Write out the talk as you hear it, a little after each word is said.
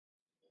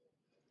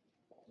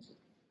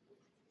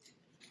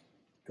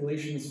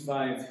Galatians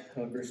 5,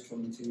 verse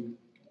 22.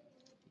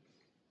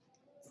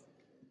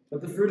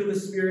 But the fruit of the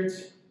Spirit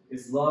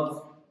is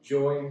love,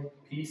 joy,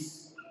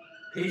 peace,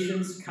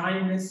 patience,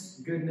 kindness,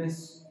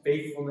 goodness,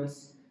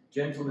 faithfulness,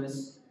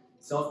 gentleness,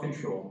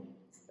 self-control.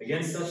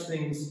 Against such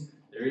things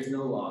there is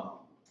no law.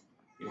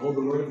 Behold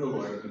the word of the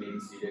Lord. You may be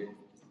seated.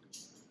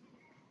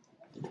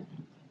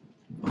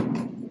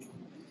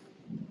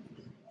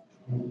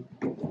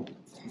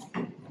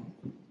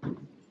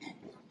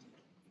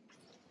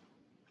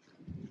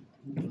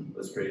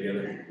 Let's pray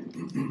together.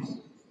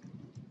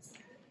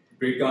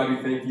 Great God,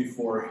 we thank you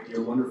for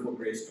your wonderful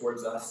grace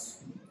towards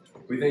us.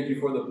 We thank you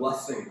for the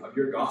blessing of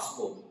your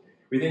gospel.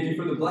 We thank you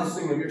for the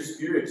blessing of your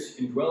Spirit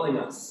indwelling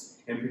us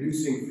and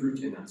producing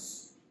fruit in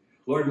us.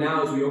 Lord,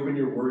 now as we open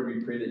your word,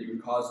 we pray that you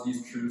would cause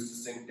these truths to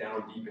sink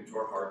down deep into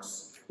our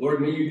hearts.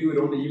 Lord, may you do what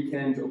only you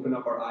can to open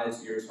up our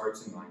eyes, ears,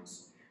 hearts, and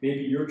minds. May it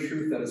be your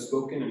truth that is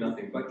spoken and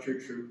nothing but your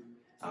truth.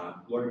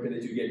 Lord, we pray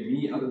that you get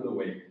me out of the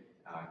way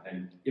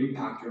and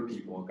impact your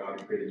people. God,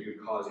 we pray that you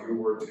would cause your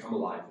word to come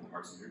alive in the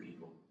hearts of your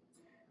people.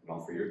 And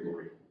all for your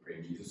glory. We pray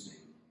in Jesus'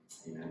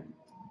 name. Amen.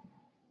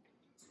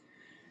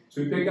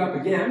 So we pick up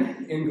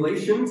again in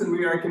Galatians, and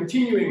we are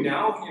continuing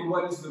now in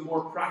what is the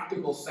more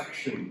practical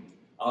section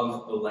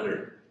of the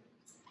letter.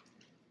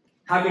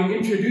 Having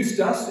introduced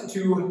us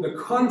to the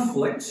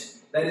conflict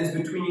that is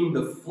between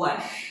the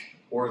flesh,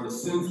 or the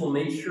sinful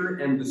nature,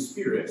 and the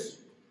spirit,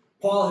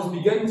 Paul has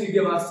begun to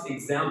give us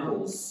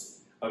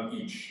examples of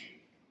each.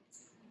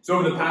 So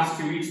over the past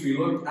 2 weeks, we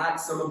looked at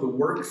some of the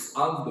works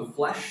of the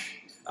flesh,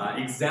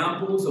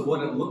 examples of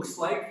what it looks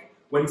like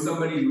when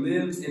somebody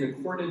lives in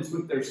accordance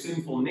with their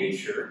sinful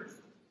nature.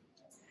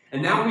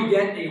 And now we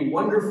get a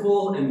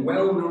wonderful and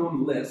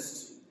well-known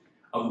list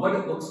of what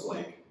it looks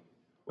like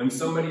when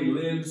somebody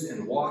lives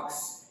and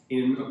walks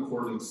in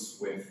accordance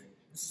with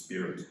the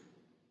Spirit.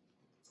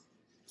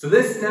 So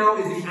this now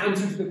is the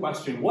answer to the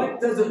question, what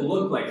does it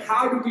look like?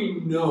 How do we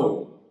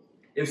know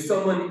if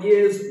someone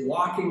is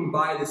walking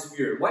by the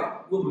Spirit?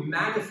 What will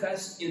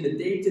manifest in the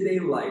day-to-day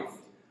life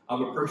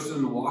of a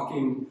person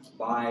walking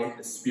by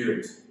the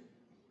Spirit?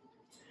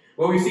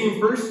 Well, we've seen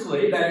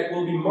firstly that it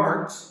will be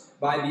marked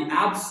by the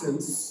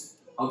absence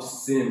of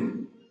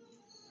sin.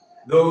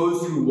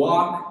 Those who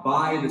walk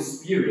by the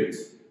Spirit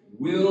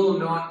will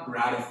not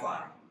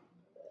gratify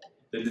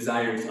the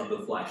desires of the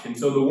flesh. And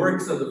so the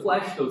works of the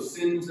flesh, those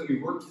sins that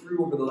we've worked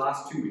through over the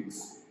last 2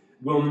 weeks,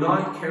 will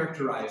not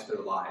characterize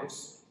their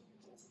lives.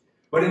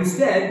 But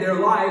instead, their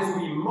lives will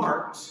be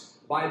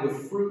marked by the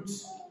fruit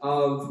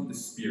of the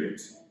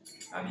Spirit.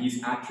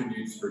 These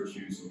attributes,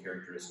 virtues, and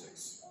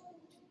characteristics.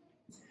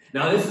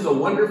 Now, this is a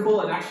wonderful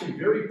and actually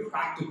very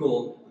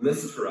practical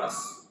list for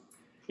us.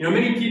 You know,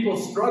 many people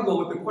struggle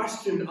with the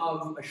question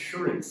of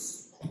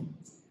assurance.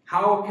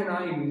 How can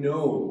I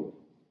know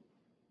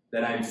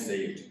that I'm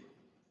saved?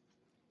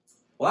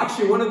 Well,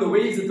 actually, one of the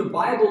ways that the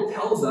Bible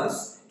tells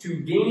us to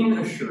gain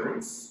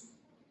assurance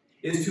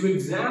is to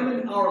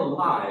examine our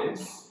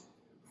lives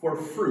for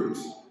fruit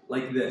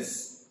like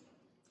this.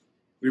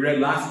 We read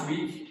last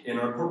week in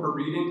our corporate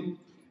reading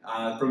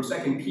from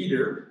 2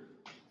 Peter,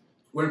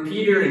 where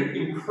Peter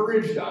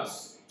encouraged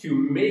us to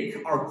make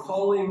our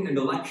calling and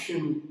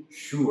election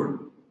sure.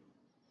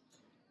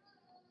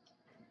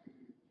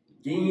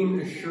 Gain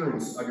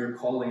assurance of your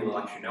calling and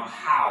election. Now,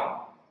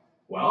 how?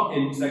 Well,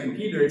 in 2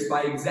 Peter, it's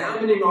by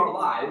examining our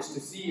lives to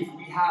see if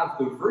we have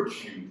the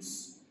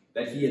virtues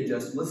that he had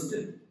just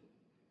listed.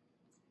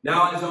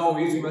 Now, as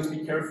always, we must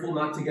be careful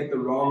not to get the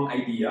wrong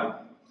idea.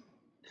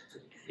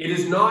 It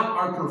is not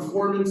our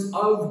performance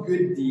of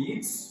good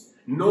deeds,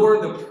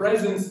 nor the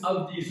presence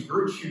of these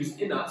virtues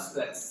in us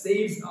that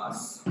saves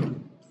us.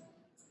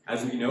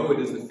 As we know, it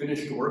is the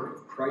finished work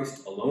of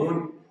Christ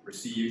alone,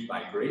 received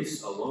by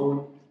grace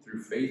alone,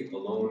 through faith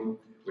alone,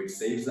 which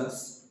saves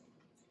us.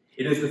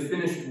 It is the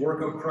finished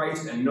work of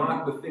Christ and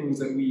not the things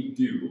that we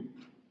do.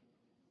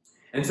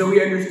 And so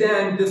we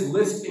understand this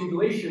list in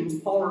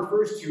Galatians, Paul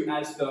refers to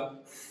as the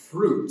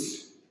fruit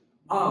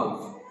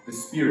of the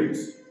Spirit.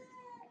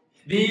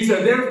 These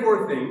are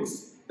therefore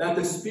things that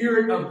the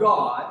Spirit of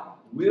God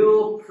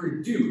will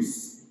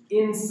produce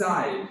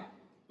inside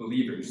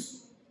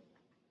believers.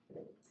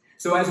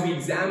 So as we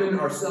examine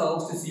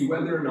ourselves to see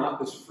whether or not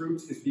this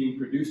fruit is being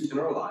produced in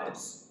our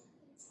lives,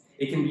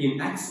 it can be an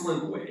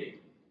excellent way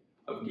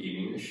of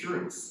gaining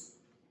assurance.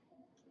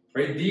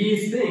 Right?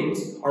 These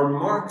things are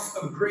marks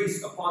of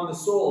grace upon the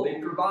soul. They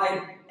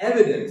provide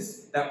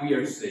evidence that we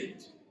are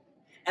saved,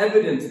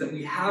 evidence that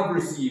we have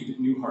received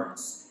new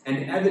hearts,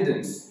 and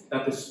evidence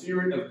that the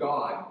Spirit of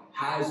God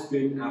has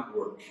been at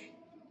work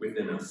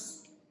within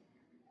us.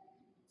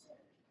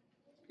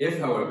 If,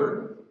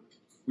 however,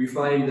 we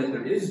find that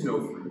there is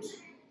no fruit,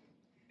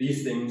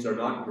 these things are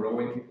not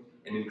growing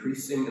and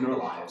increasing in our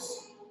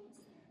lives,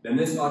 then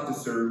this ought to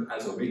serve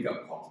as a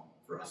wake-up call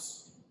for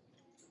us.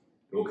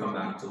 We'll come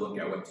back to look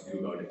at what to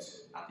do about it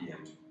at the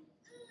end.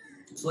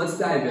 So let's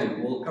dive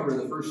in. We'll cover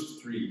the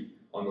first 3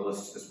 on the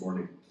list this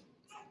morning.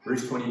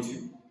 Verse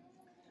 22.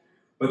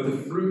 But the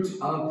fruit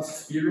of the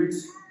Spirit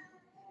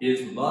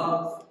is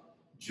love,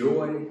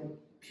 joy,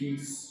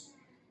 peace,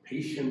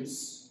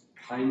 patience,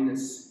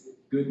 kindness,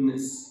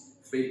 goodness,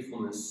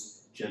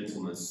 faithfulness,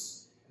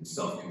 gentleness, and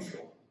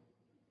self-control.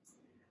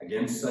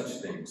 Against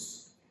such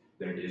things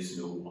there is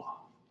no law.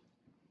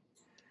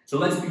 So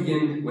let's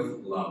begin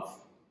with love.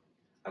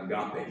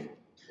 Agape.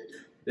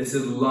 This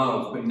is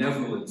love,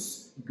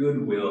 benevolence,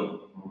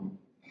 goodwill.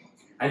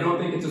 I don't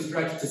think it's a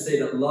stretch to say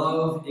that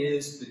love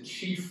is the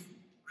chief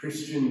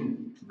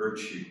Christian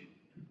virtue.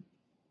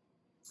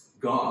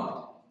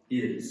 God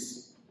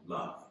is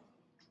love.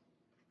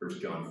 1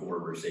 John 4,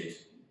 verse 8.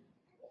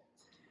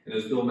 And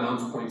as Bill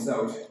Mounds points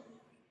out,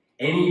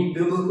 any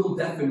biblical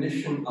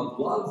definition of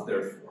love,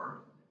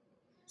 therefore,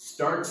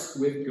 starts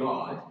with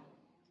God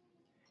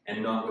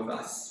and not with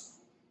us.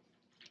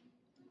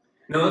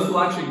 Now, this will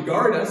actually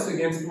guard us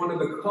against one of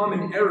the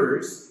common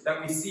errors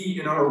that we see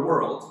in our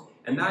world,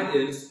 and that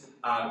is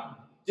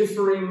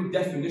differing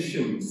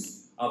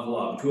definitions of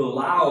love, to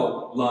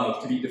allow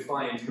love to be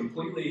defined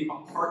completely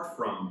apart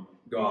from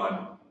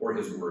God or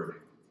His Word.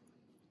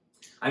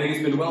 I think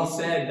it's been well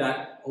said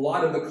that a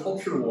lot of the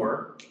culture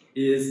war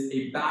is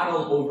a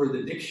battle over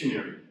the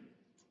dictionary.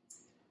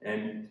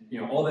 And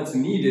all that's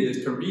needed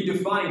is to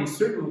redefine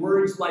certain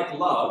words like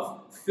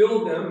love,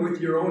 fill them with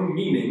your own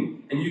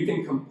meaning, and you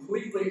can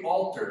completely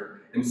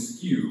alter and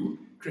skew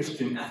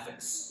Christian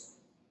ethics.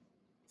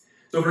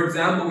 So, for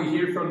example, we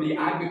hear from the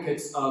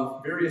advocates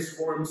of various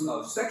forms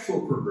of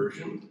sexual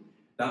perversion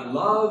that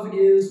love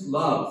is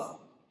love.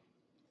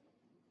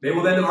 They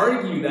will then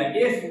argue that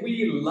if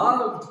we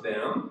loved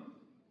them,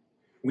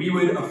 we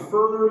would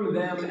affirm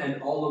them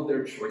and all of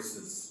their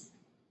choices.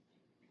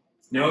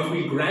 Now, if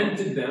we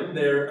granted them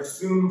their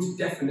assumed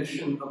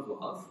definition of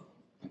love,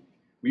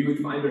 we would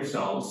find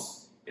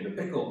ourselves in a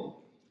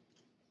pickle.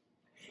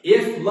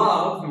 If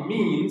love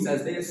means,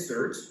 as they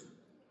assert,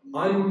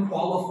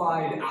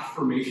 unqualified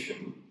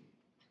affirmation,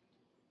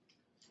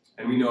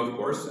 and we know, of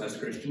course, as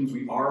Christians,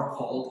 we are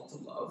called to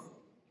love,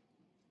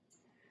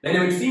 then it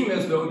would seem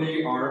as though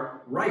they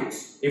are right.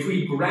 If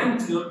we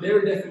grant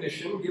their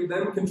definition, give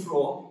them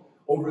control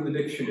over the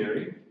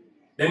dictionary,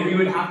 then we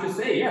would have to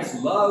say,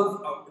 yes,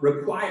 love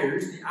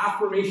requires the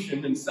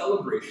affirmation and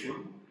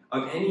celebration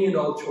of any and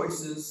all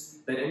choices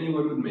that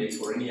anyone would make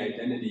or any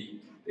identity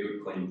they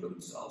would claim for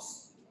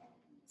themselves.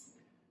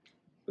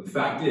 But the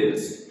fact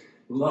is,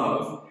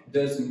 love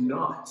does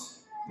not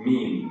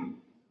mean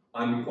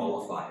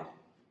unqualified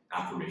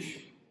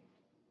affirmation.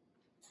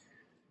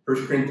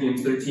 1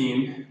 Corinthians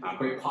 13,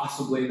 quite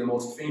possibly the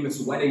most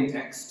famous wedding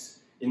text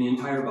in the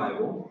entire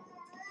Bible,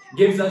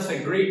 gives us a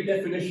great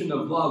definition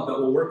of love that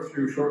we'll work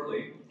through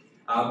shortly.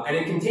 And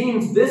it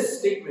contains this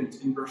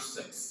statement in verse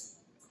 6.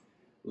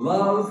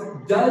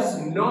 Love does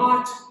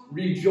not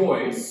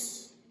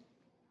rejoice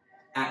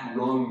at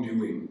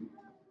wrongdoing.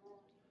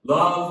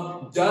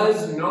 Love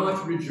does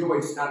not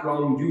rejoice at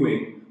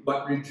wrongdoing,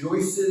 but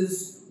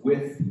rejoices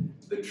with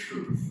the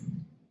truth.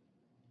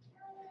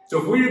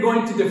 So if we're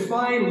going to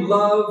define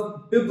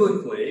love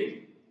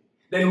biblically,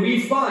 then we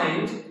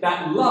find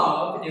that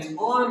love is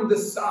on the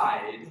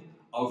side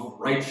of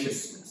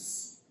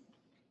righteousness.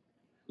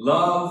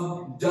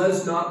 Love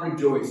does not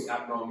rejoice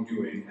at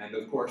wrongdoing, and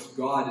of course,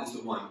 God is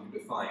the one who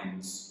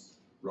defines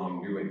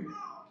wrongdoing.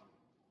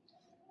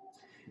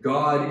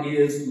 God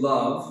is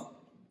love.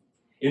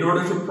 In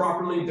order to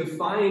properly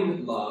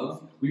define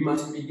love, we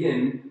must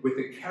begin with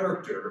the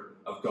character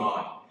of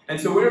God. And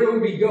so where do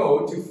we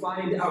go to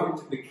find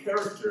out the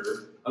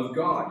character of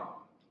God?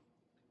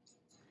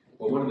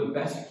 Well, one of the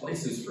best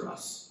places for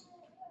us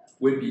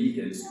would be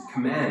His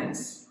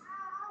commands.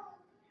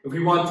 If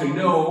we want to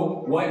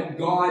know what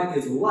God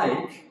is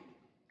like,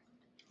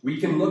 we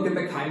can look at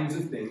the kinds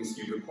of things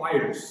He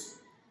requires.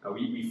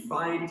 We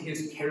find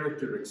His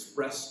character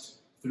expressed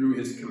through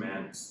His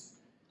commands.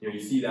 You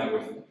see that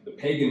with the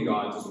pagan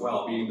gods as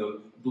well, being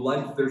the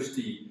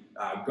bloodthirsty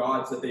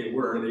gods that they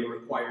were. They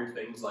required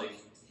things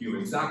like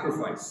human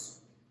sacrifice.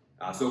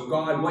 So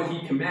God, what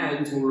He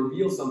commands, will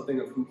reveal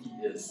something of who He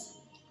is.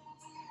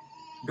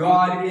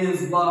 God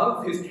is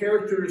love. His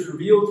character is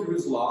revealed through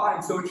His law,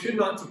 and so it should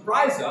not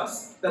surprise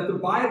us that the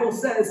Bible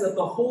says that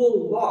the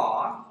whole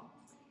law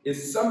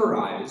is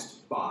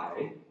summarized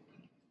by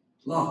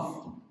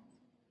love.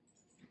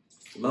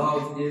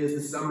 Love is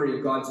the summary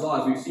of God's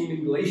law, as we've seen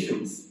in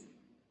Galatians.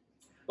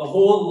 The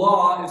whole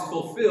law is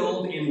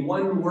fulfilled in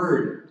one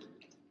word.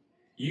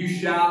 You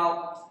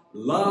shall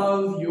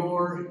love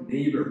your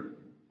neighbor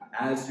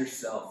as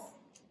yourself.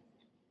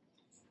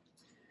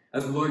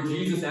 As the Lord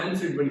Jesus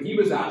answered when He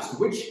was asked,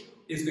 which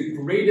is the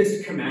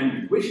greatest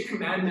commandment? Which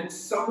commandment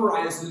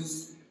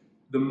summarizes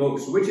the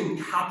most? Which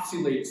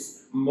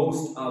encapsulates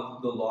most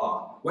of the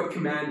law? What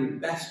command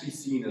would best be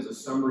seen as a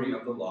summary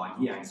of the law?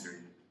 And He answered,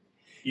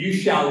 you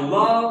shall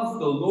love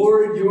the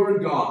Lord your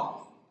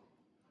God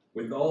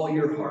with all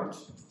your heart,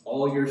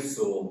 all your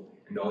soul,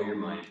 and all your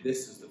mind.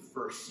 This is the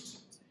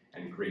first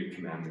and great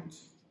commandment.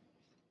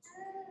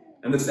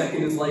 And the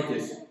second is like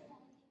it.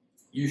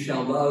 You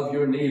shall love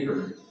your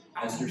neighbor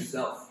as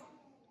yourself.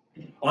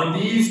 On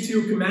these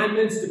two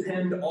commandments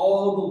depend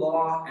all the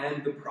law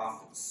and the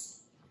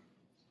prophets.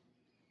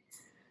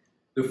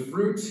 The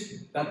fruit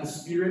that the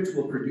Spirit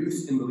will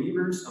produce in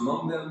believers,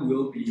 among them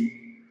will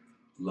be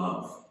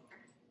love.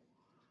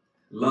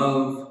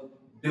 Love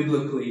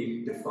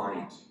biblically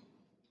defined.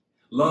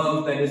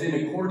 Love that is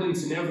in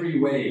accordance in every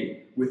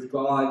way with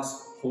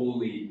God's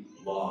holy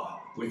law,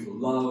 with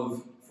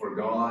love for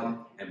God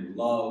and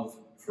love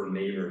for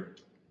neighbor.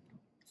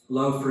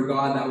 Love for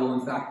God that will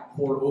in fact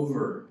pour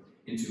over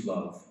into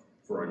love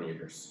for our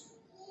neighbors.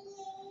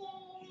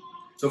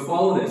 So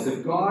follow this.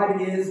 If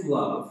God is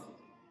love,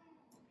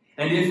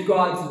 and if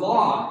God's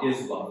law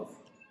is love,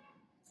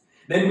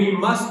 then we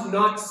must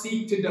not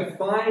seek to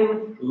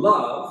define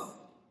love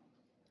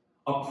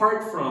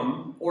apart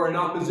from or in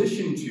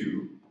opposition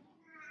to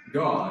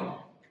God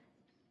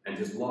and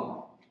his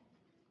law.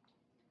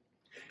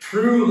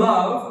 True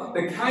love,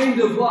 the kind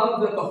of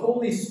love that the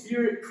Holy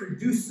Spirit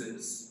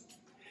produces,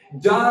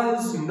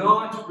 does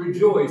not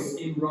rejoice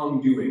in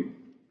wrongdoing.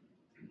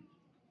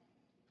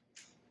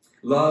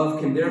 Love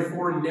can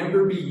therefore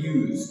never be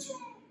used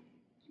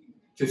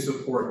to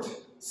support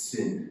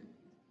sin.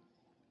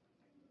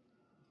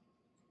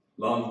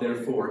 Love,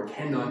 therefore,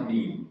 cannot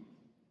mean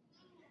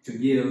to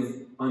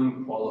give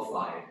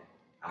unqualified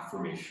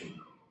affirmation.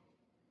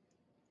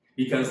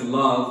 Because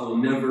love will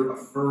never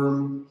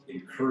affirm,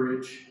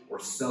 encourage, or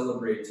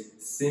celebrate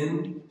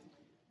sin.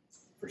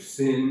 For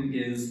sin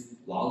is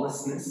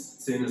lawlessness.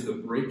 Sin is the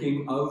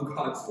breaking of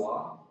God's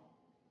law.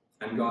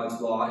 And God's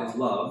law is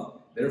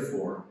love.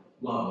 Therefore,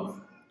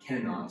 love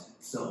cannot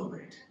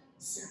celebrate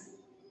sin.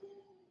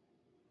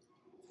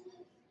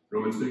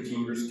 Romans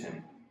 13, verse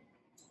 10.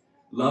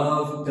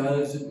 Love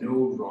does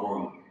no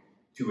wrong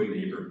to a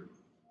neighbor.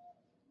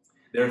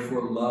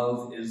 Therefore,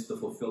 love is the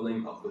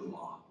fulfilling of the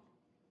law.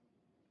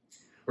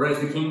 Or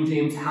as the King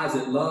James has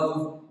it,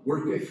 love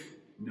worketh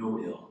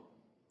no ill.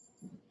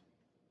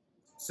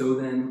 So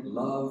then,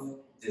 love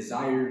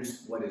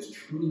desires what is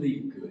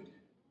truly good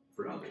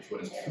for others,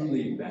 what is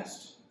truly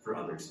best for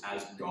others,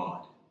 as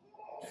God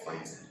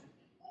defines it.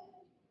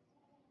 All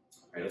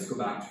right, let's go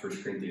back to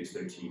 1 Corinthians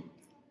 13. You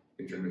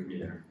can turn with me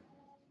there.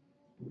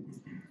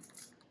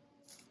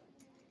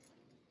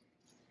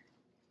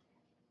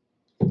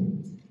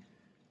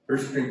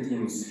 1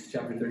 Corinthians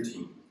chapter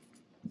 13.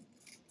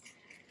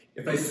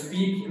 If I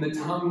speak in the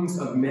tongues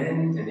of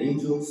men and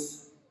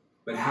angels,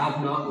 but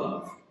have not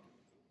love,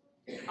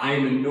 I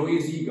am a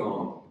noisy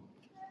gong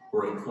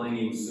or a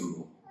clanging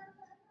cymbal.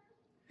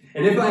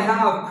 And if I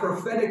have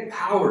prophetic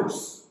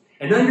powers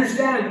and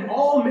understand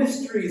all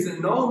mysteries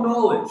and all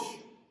knowledge,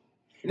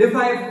 and if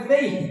I have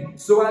faith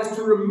so as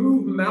to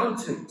remove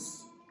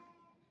mountains,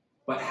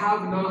 but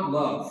have not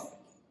love,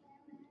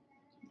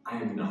 I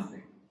am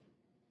nothing.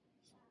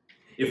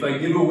 If I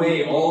give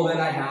away all that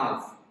I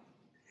have,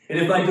 and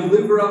if I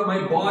deliver up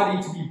my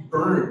body to be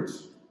burned,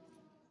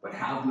 but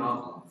have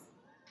not love,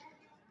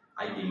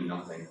 I gain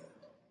nothing.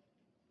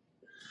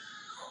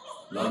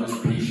 Love is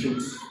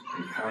patient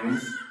and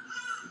kind.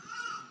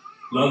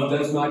 Love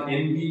does not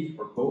envy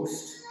or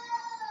boast.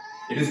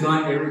 It is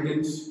not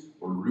arrogant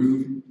or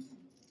rude.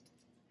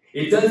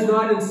 It does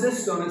not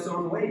insist on its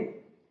own way.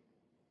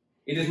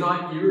 It is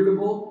not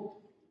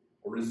irritable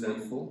or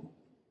resentful.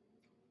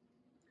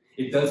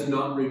 It does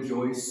not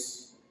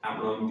rejoice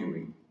at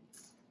wrongdoing,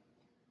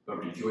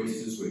 but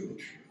rejoices with the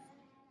truth.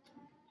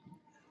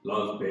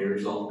 Love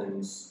bears all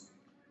things,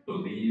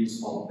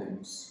 believes all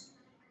things,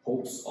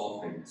 hopes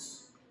all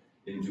things,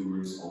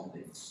 endures all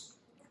things.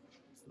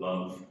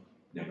 Love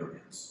never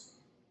ends.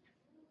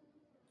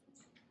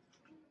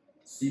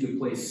 See the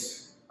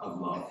place of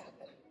love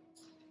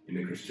in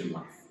the Christian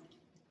life.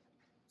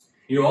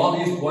 You know,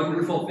 all these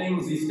wonderful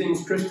things, these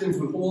things Christians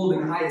would hold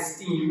in high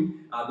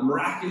esteem, the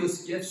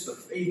miraculous gifts of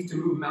faith to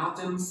move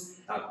mountains,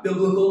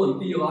 biblical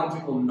and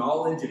theological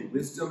knowledge and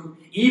wisdom,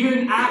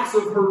 even acts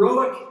of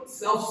heroic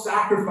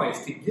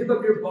self-sacrifice to give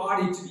up your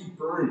body to be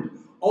burned.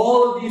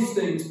 All of these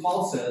things,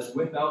 Paul says,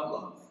 without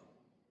love,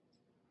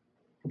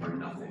 are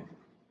nothing.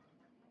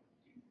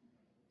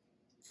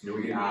 You know,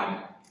 we can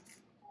add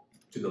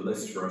to the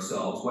list for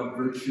ourselves, what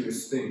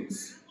virtuous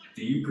things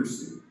do you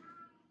pursue?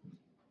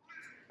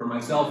 For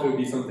myself, it would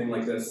be something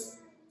like this.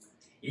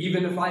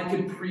 Even if I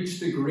could preach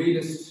the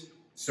greatest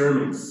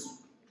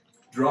sermons,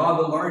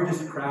 draw the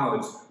largest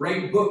crowds,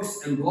 write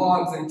books and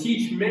blogs, and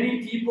teach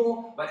many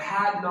people, but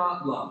had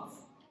not love,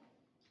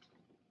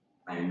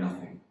 I am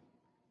nothing.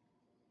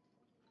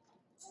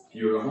 If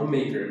you were a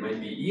homemaker, it might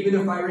be, even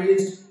if I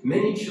raised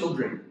many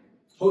children,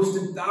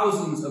 hosted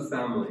thousands of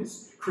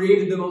families,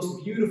 created the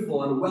most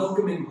beautiful and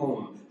welcoming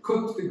home,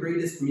 cooked the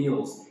greatest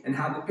meals, and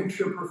had the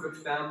picture-perfect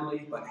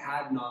family, but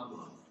had not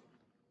love,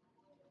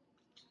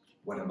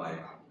 what have I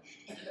accomplished?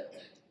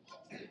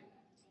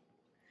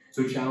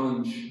 So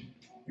challenge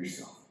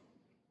yourself.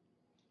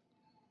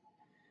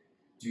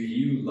 Do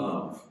you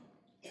love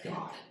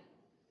God?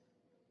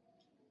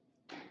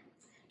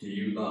 Do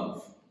you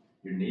love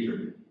your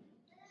neighbor?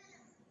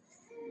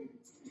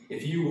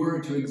 If you were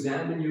to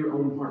examine your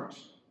own heart,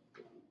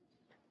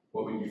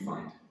 what would you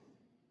find?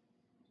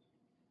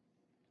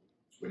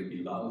 Would it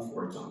be love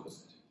or its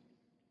opposite?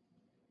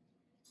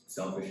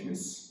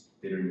 Selfishness,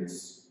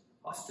 bitterness,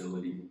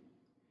 hostility,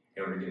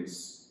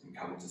 arrogance and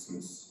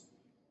covetousness?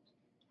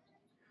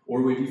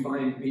 Or would you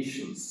find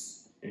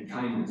patience and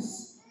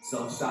kindness,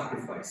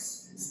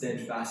 self-sacrifice, and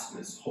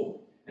steadfastness,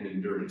 hope, and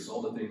endurance,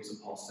 all the things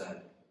that Paul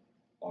said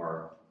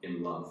are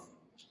in love?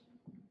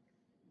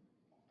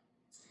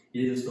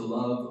 Is the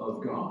love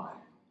of God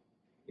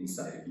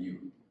inside of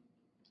you?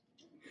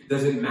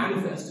 Does it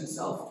manifest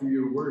itself through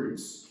your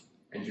words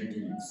and your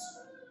deeds?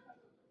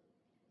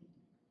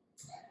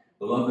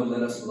 Beloved,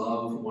 let us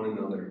love one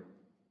another,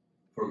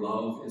 for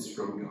love is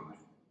from God.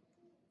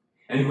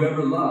 And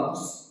whoever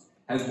loves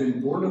has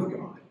been born of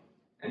God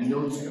and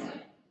knows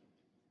God.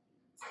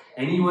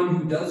 Anyone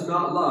who does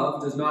not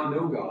love does not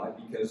know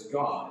God, because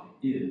God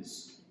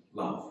is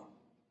love.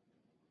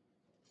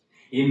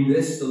 In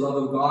this, the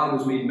love of God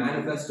was made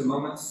manifest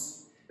among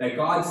us, that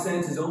God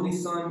sent his only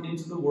Son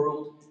into the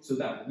world so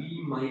that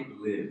we might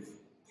live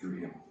through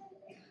him.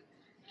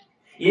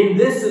 In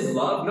this is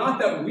love, not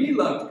that we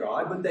loved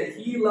God, but that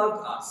he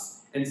loved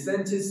us and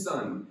sent his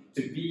Son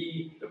to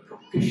be the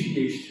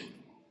propitiation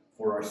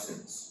for our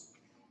sins.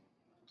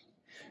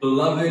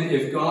 Beloved,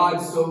 if God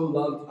so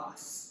loved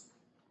us,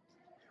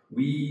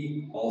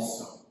 we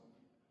also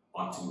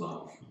ought to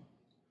love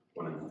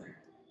one another.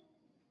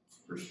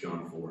 1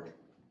 John 4,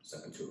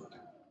 7 to 11.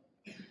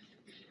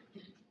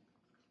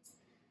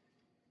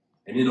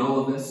 And in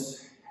all of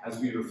this, as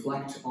we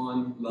reflect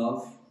on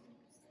love,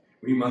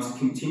 we must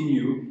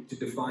continue to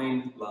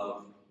define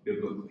love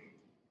biblically.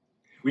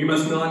 We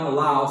must not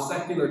allow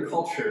secular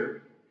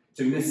culture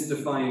to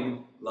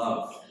misdefine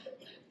love.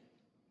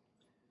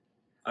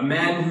 A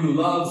man who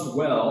loves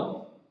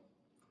well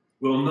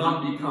will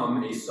not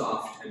become a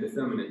soft and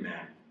effeminate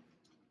man.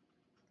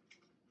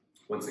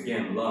 Once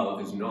again,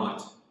 love is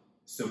not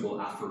simple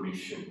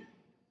affirmation.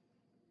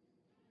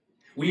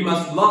 We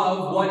must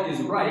love what is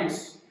right,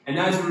 and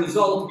as a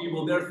result, we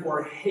will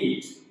therefore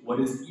hate what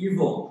is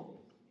evil.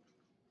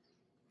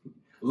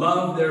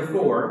 Love,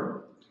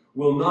 therefore,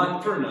 will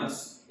not turn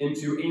us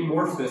into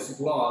amorphous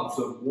blobs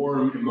of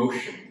warm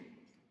emotion.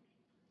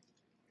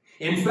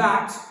 In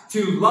fact,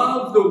 to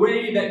love the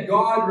way that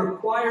God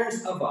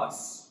requires of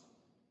us,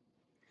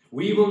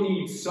 we will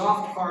need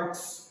soft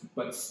hearts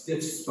but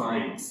stiff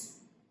spines.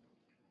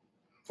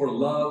 For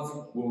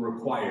love will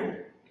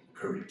require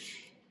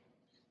courage.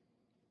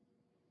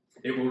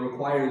 It will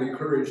require the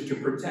courage to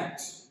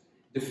protect,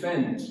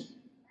 defend,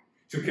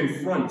 to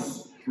confront,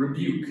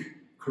 rebuke,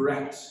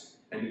 correct,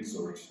 and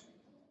exhort.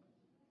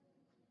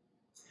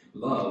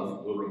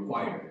 Love will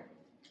require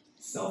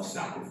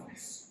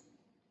self-sacrifice.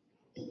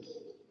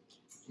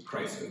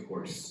 Christ, of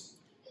course,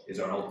 is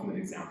our ultimate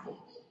example.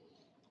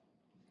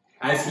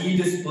 As he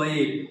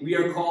displayed, we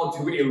are called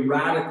to a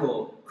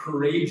radical,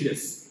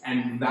 courageous,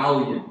 and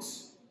valiant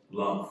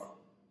love.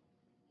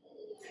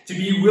 To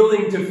be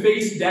willing to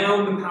face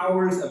down the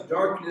powers of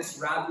darkness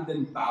rather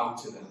than bow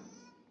to them.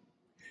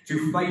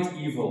 To fight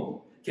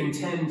evil,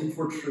 contend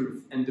for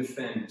truth, and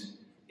defend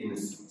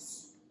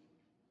innocence.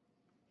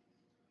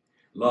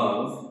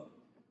 Love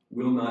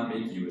will not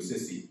make you a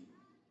sissy.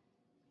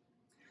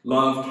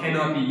 Love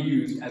cannot be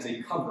used as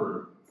a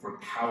cover for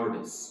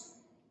cowardice.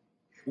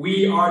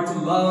 We are to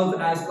love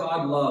as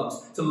God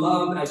loves, to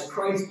love as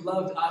Christ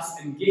loved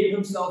us and gave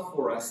himself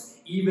for us,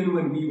 even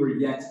when we were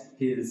yet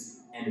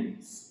his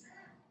enemies.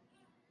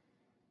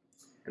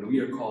 And we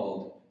are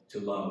called to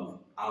love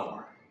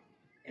our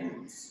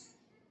enemies,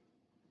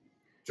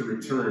 to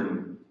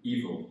return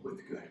evil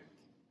with good.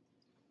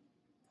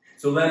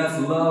 So let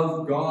us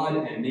love God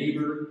and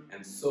neighbor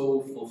and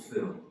so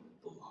fulfill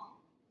the law.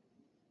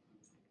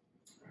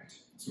 All right,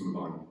 let's move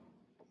on.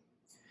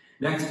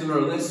 Next on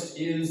our list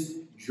is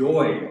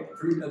joy. The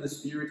fruit of the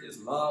Spirit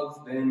is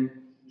love,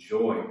 then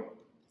joy.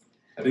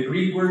 And the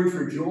Greek word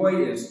for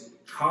joy is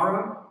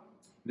chara.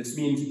 This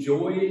means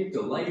joy,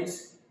 delight,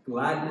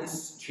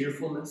 gladness,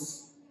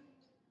 cheerfulness.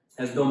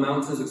 As Bill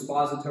Mounce's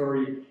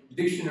expository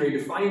dictionary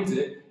defines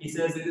it, he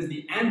says it is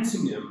the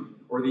antonym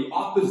or the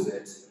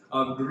opposite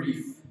of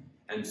grief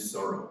and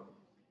sorrow.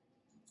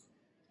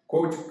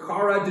 Quote,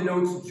 chara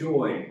denotes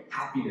joy,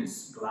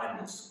 happiness,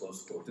 gladness,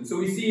 close quote. And so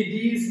we see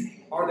these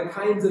are the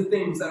kinds of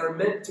things that are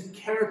meant to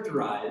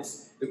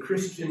characterize the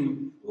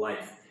Christian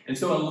life. And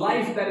so a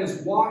life that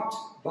is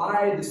walked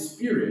by the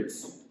Spirit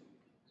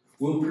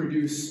will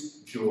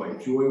produce joy.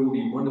 Joy will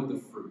be one of the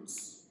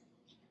fruits.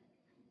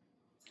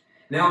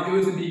 Now, it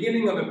was the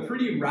beginning of a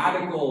pretty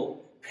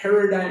radical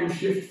paradigm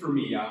shift for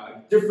me,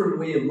 a different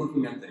way of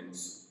looking at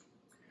things.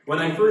 When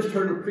I first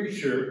heard a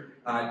preacher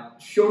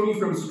show me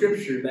from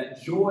Scripture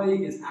that joy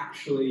is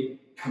actually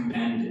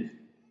commanded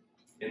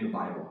in the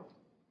Bible.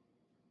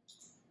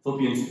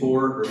 Philippians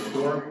 4, verse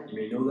 4, you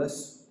may know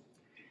this,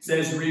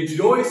 says,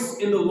 "Rejoice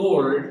in the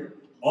Lord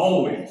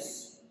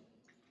always.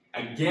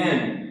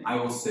 Again, I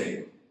will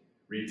say,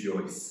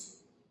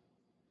 rejoice."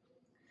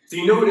 So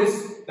you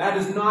notice that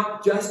is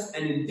not just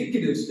an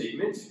indicative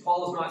statement.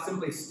 Paul is not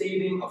simply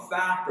stating a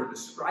fact or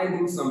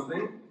describing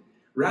something.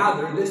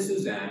 Rather, this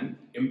is an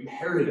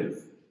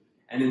imperative,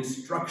 an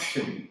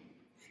instruction.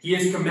 He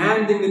is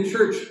commanding the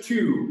church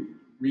to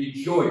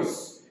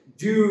rejoice.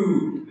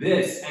 Do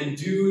this and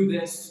do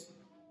this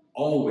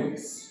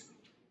always.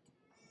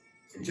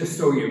 And just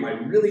so I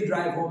really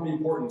drive home the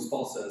importance,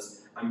 Paul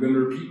says, I'm going to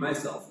repeat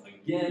myself.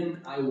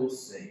 Again, I will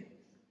say,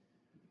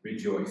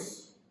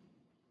 rejoice.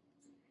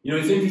 You know,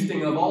 it's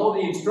interesting, of all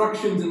the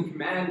instructions and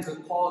commands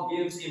that Paul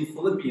gives in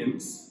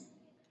Philippians,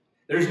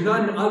 there's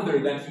none other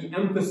that he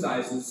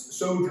emphasizes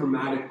so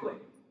dramatically.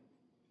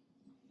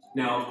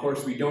 Now, of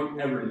course, we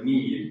don't ever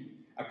need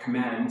a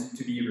command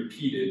to be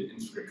repeated in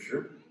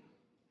Scripture.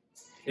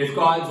 If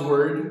God's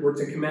word were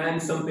to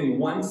command something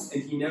once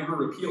and he never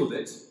repealed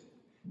it,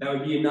 that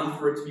would be enough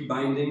for it to be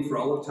binding for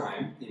all of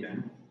time.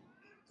 Amen.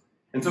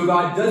 And so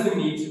God doesn't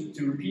need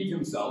to repeat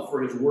himself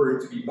for his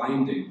word to be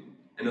binding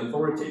and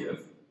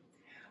authoritative.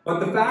 But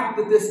the fact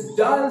that this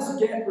does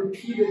get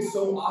repeated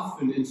so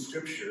often in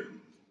Scripture,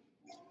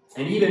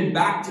 and even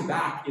back to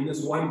back in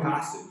this one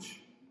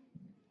passage,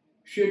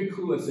 should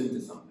clue us into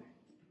something.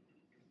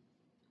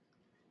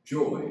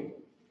 Joy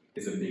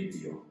is a big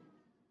deal.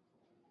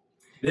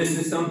 This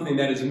is something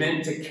that is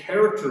meant to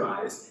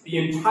characterize the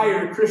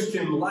entire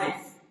Christian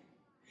life.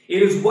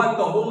 It is what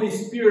the Holy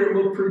Spirit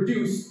will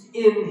produce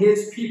in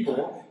his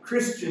people.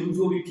 Christians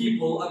will be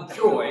people of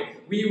joy.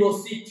 We will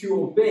seek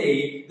to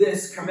obey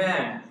this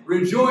command.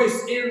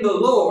 Rejoice in the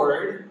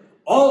Lord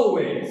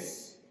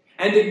always.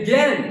 And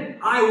again,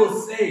 I will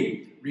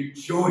say,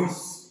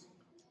 rejoice.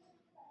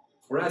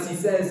 Or as he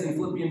says in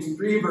Philippians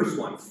 3 verse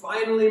 1,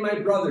 finally, my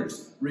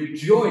brothers,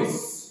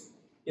 rejoice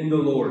in the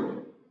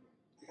Lord.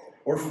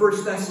 Or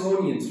 1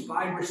 Thessalonians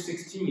 5 verse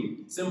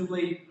 16,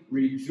 simply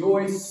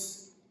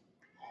rejoice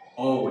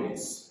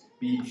always.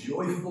 Be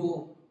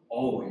joyful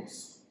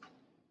always.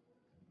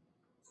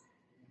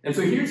 And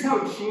so here's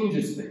how it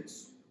changes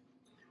things.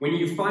 When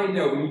you find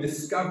out, when you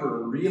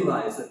discover or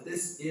realize that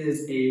this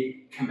is a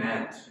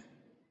command.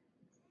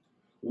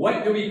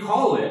 What do we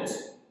call it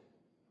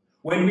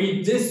when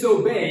we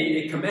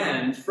disobey a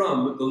command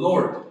from the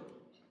Lord?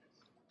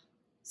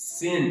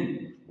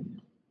 Sin.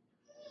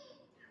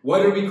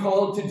 What are we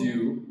called to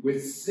do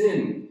with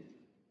sin?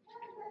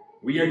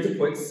 We are to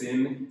put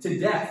sin to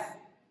death.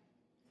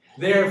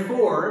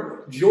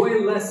 Therefore,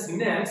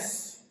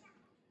 joylessness,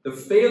 the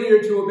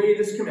failure to obey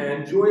this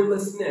command,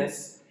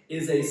 joylessness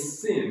is a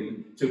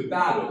sin to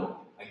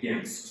battle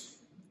against.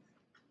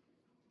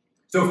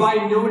 So if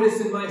I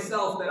notice in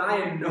myself that I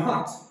am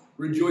not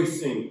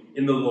rejoicing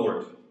in the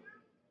Lord,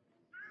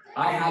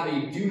 I have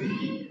a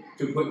duty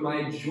to put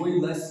my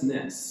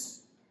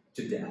joylessness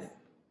to death.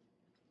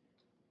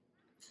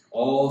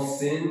 All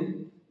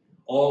sin,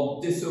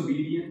 all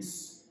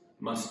disobedience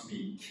must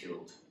be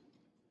killed.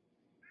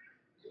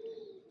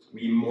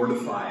 We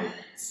mortify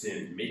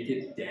sin, make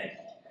it dead.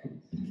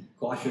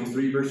 Colossians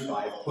 3 verse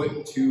 5,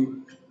 put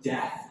to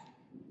death,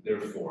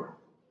 therefore,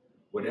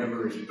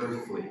 whatever is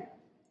earthly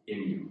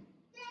in you.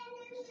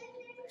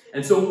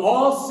 And so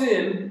all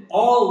sin,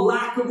 all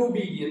lack of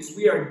obedience,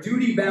 we are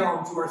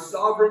duty-bound to our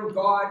sovereign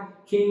God,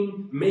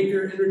 King,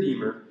 Maker, and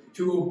Redeemer,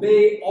 to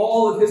obey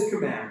all of his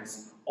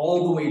commands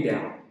all the way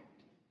down.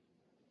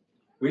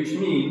 Which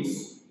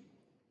means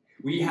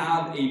we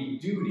have a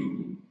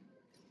duty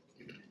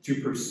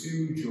to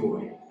pursue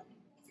joy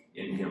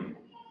in him.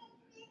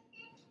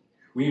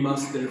 We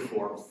must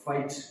therefore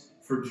fight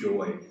for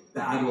joy,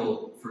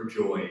 battle for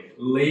joy,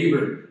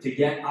 labor to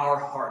get our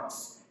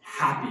hearts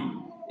happy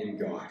in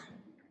God.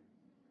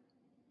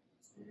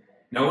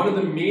 Now, one of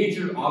the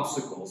major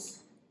obstacles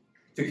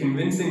to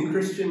convincing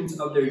Christians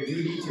of their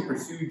duty to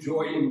pursue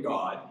joy in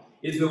God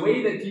is the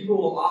way that people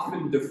will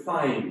often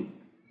define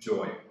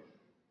joy.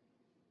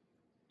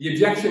 The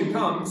objection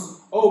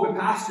comes, oh, but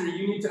Pastor,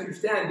 you need to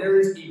understand there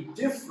is a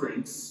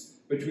difference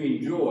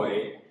between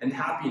joy and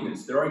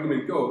happiness. Their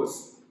argument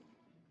goes,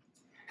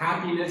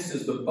 happiness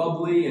is the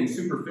bubbly and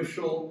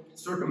superficial,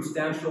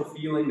 circumstantial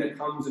feeling that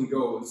comes and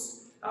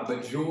goes,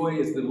 but joy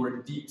is the more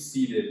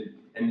deep-seated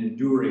and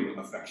enduring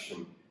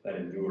affection that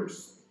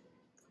endures.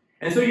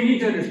 And so you need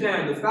to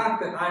understand the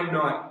fact that I'm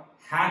not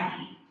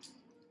happy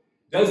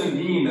doesn't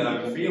mean that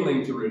I'm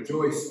failing to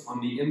rejoice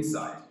on the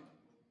inside.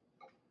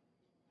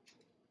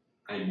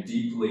 I'm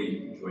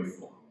deeply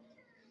joyful.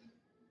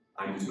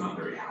 I'm just not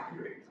very happy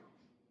right now.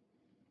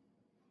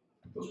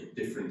 Those are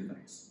different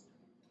things.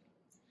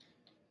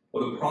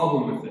 Well, the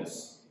problem with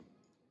this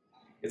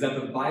is that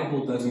the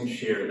Bible doesn't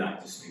share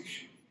that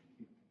distinction.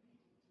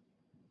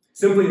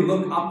 Simply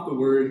look up the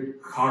word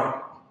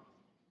chara,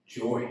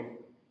 joy.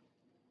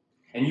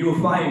 And you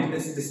will find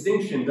this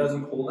distinction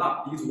doesn't hold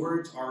up. These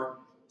words are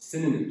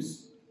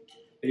synonyms.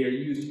 They are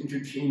used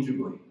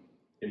interchangeably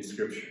in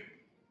Scripture.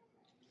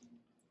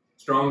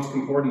 Strong's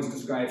Concordance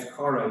describes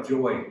chara,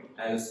 joy,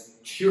 as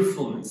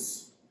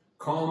cheerfulness,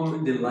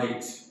 calm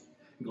delight,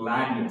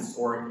 gladness,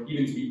 or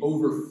even to be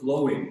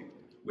overflowing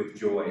with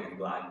joy and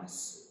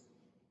gladness.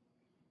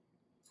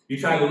 You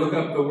try to look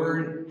up the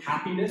word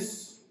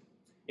happiness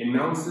in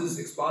Mounce's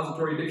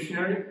expository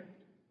dictionary.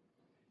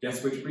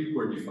 Guess which Greek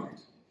word you find?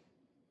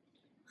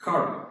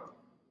 Chara,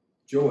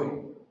 joy,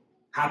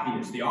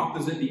 happiness, the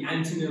opposite, the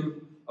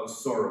antonym of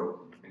sorrow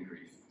and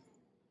grief.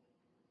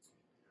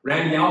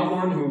 Randy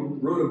Alcorn, who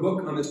wrote a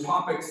book on this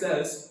topic,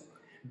 says,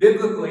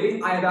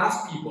 biblically, I have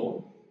asked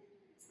people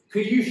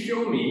could you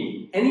show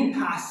me any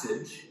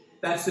passage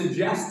that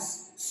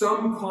suggests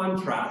some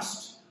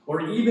contrast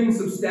or even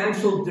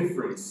substantial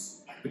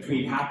difference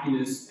between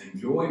happiness and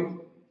joy?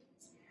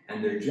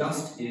 And there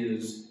just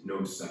is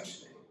no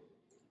such thing.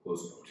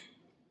 Close quote.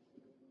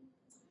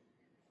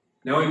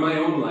 Now, in my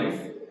own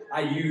life,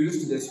 I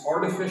used this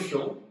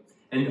artificial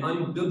and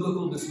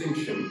unbiblical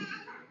distinction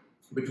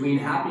between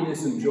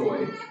happiness and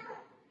joy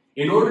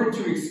in order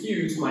to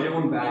excuse my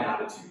own bad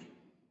attitude.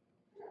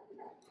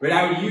 But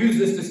I would use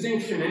this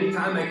distinction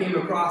anytime I came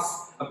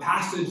across a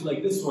passage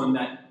like this one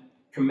that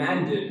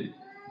commanded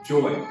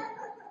joy.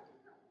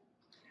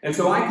 And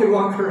so I could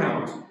walk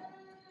around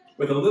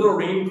with a little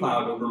rain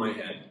cloud over my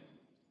head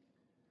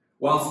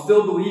while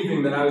still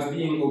believing that I was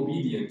being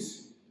obedient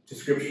to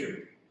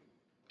Scripture.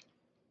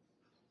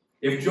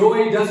 If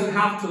joy doesn't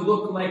have to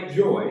look like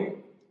joy,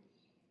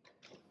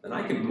 then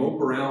I can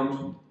mope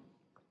around,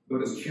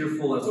 look as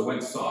cheerful as a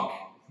wet sock,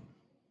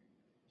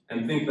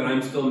 and think that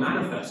I'm still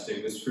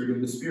manifesting this fruit of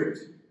the Spirit.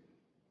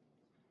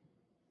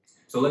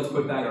 So let's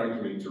put that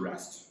argument to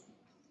rest.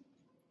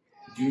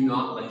 Do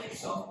not let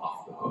yourself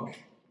off the hook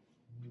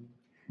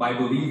by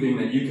believing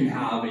that you can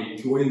have a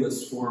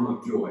joyless form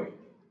of joy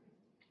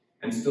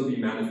and still be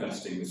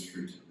manifesting this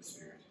fruit of the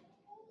Spirit,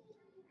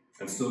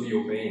 and still be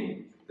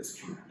obeying this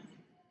command.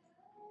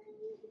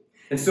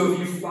 And so if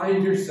you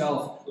find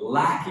yourself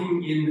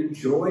lacking in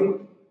joy,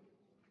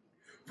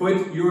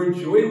 put your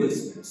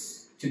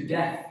joylessness to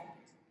death.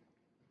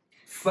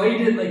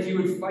 Fight it like you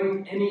would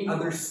fight any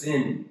other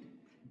sin.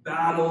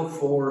 Battle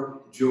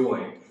for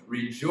joy.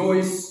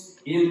 Rejoice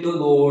in the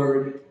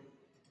Lord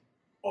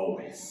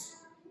always.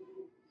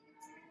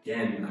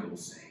 Again, I will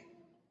say,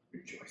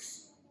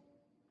 rejoice.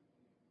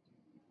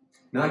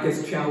 Now it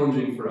gets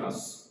challenging for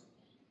us,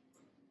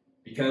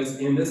 because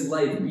in this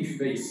life we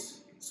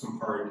face some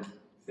hard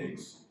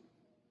things.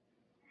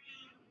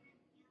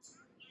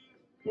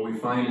 What we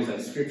find is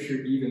that Scripture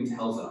even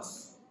tells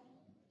us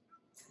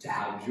to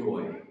have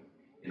joy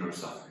in our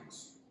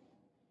sufferings.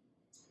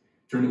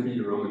 Turn with me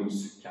to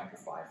Romans chapter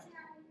 5.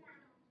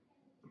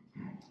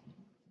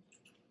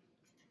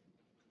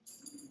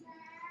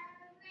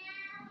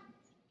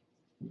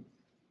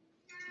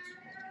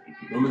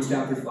 Romans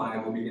chapter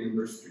 5, we'll begin in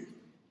verse 3.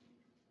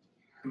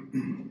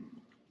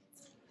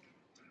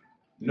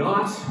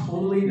 Not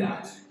only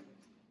that,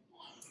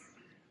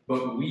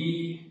 but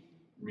we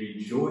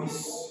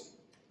rejoice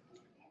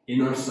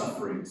in our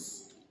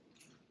sufferings,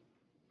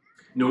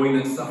 knowing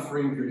that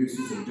suffering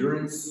produces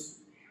endurance,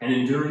 and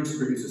endurance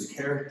produces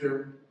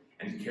character,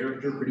 and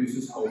character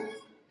produces hope.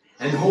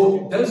 And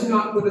hope does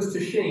not put us to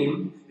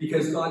shame,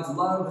 because God's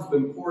love has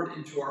been poured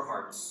into our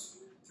hearts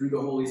through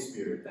the Holy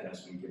Spirit that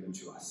has been given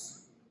to us.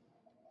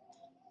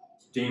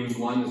 James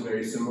 1 is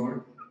very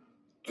similar.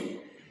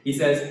 He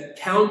says,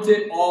 "Count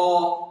it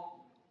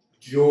all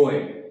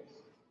joy,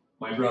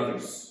 my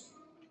brothers,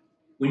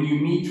 when you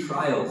meet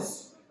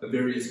trials of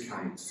various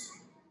kinds.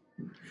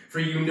 For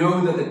you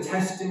know that the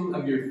testing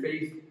of your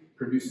faith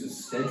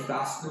produces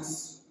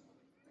steadfastness.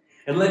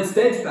 And let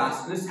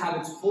steadfastness have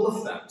its full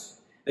effect,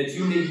 that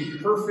you may be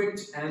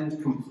perfect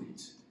and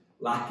complete,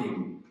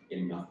 lacking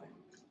in nothing."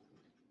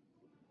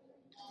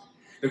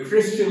 The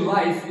Christian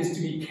life is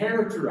to be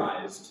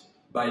characterized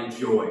by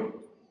joy.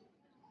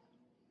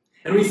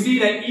 And we see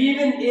that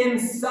even in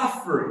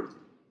suffering,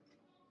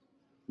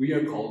 we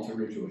are called to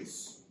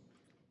rejoice.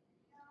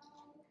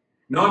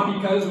 Not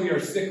because we are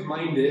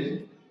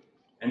sick-minded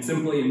and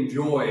simply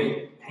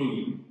enjoy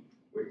pain.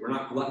 We're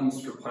not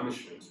gluttons for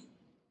punishment.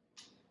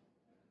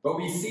 But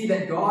we see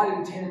that God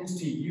intends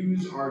to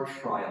use our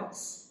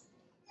trials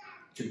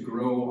to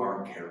grow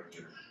our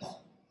character.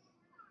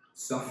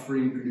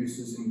 Suffering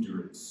produces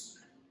endurance.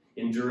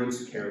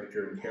 Endurance,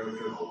 character, and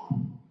character, hope.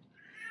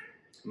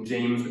 In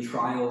James, the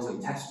trials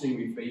and testing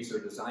we face are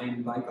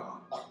designed by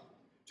God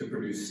to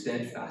produce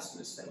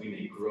steadfastness that we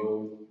may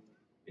grow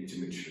into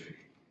maturity.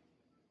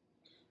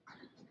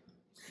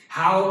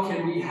 How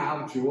can we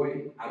have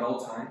joy at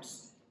all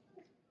times?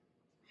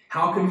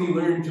 How can we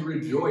learn to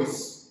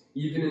rejoice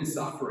even in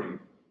suffering?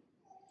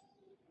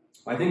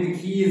 I think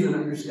the key is in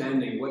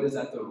understanding what is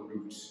at the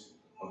root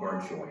of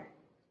our joy.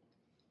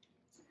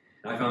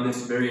 And I found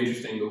this very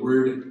interesting. The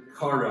word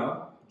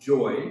chara,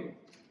 joy,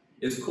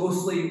 is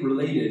closely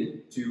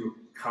related to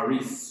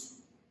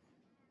charis,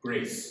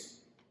 grace.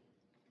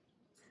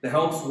 The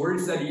Helps word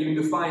study even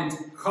defines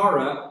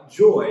chara,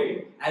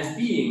 joy, as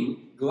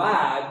being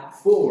glad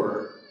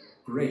for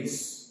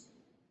grace.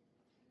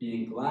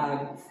 Being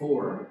glad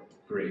for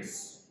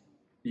grace.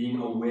 Being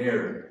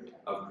aware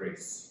of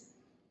grace.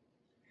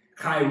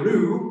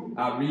 Chairu,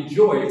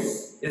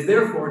 rejoice, is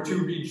therefore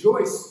to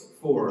rejoice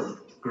for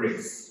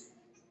grace.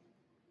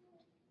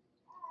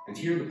 And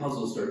here the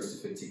puzzle starts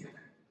to fit together.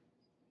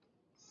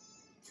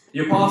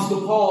 The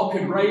Apostle Paul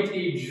could write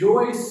a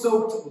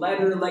joy-soaked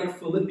letter like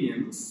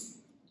Philippians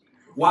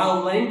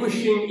while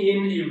languishing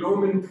in a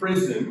Roman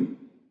prison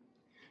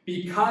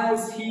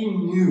because he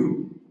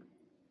knew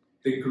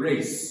the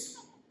grace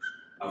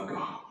of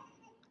God.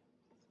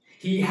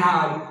 He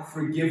had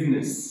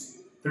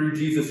forgiveness through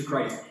Jesus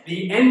Christ.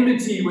 The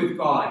enmity with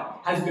God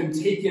has been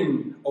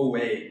taken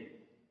away.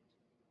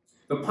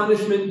 The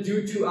punishment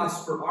due to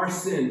us for our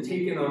sin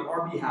taken on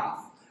our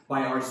behalf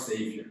by our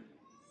Savior.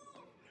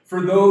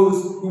 For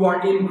those who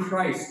are in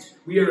Christ,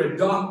 we are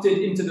adopted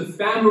into the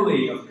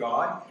family of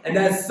God, and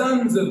as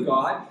sons of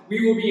God,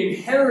 we will be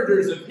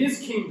inheritors of His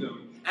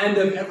kingdom and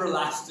of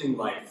everlasting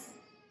life.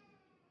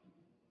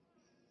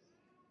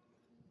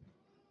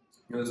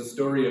 There's a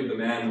story of the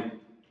man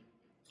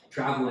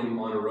traveling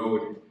on a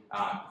road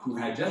who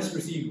had just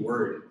received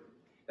word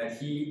that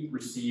he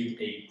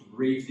received a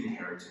great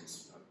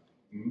inheritance of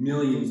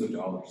millions of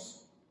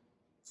dollars.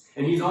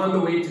 And he's on the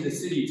way to the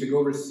city to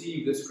go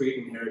receive this great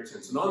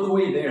inheritance. And on the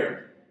way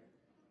there,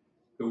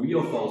 the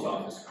wheel falls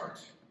off his cart.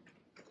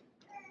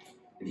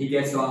 And he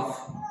gets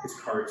off his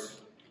cart,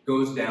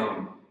 goes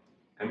down,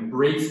 and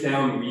breaks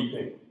down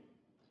weeping.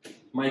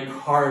 My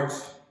cart,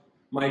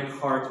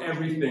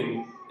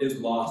 everything is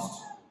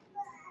lost.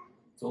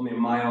 It's only a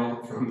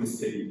mile from the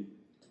city.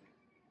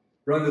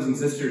 Brothers and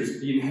sisters,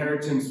 the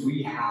inheritance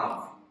we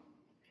have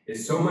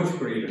is so much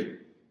greater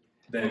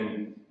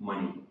than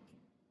money.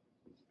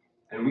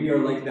 And we are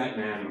like that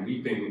man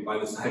weeping by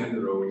the side of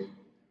the road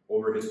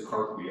over his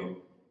cart wheel,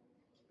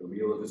 the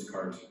wheel of his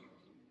cart,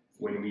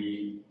 when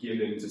we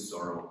give in to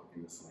sorrow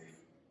in this life.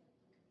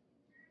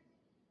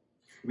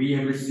 We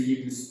have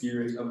received the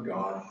Spirit of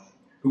God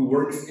who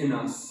works in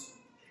us,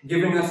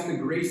 giving us the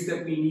grace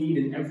that we need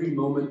in every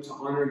moment to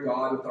honor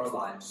God with our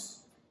lives.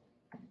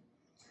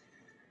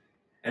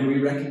 And we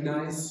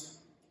recognize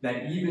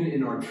that even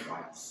in our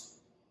trials,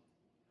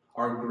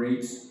 our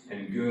great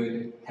and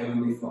good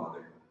Heavenly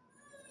Father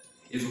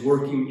is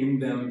working in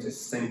them to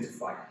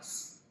sanctify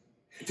us,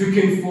 to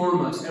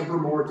conform us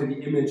evermore to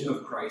the image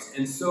of Christ.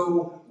 And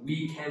so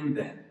we can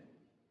then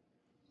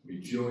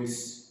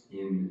rejoice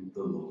in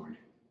the Lord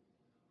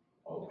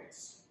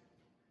always.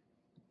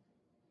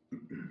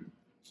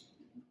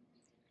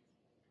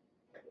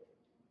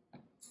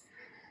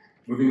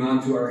 Moving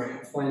on to our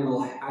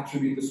final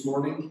attribute this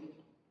morning,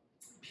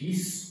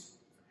 peace.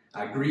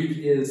 Greek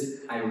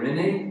is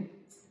eirene,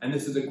 and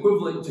this is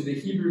equivalent to the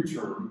Hebrew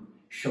term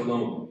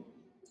shalom.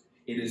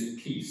 It is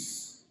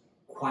peace,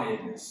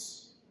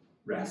 quietness,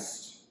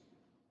 rest.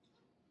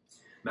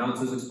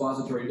 Mounce's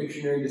Expository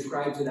Dictionary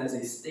describes it as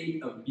a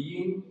state of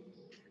being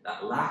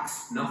that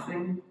lacks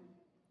nothing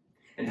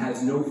and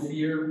has no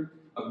fear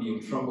of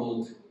being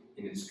troubled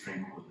in its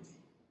tranquility.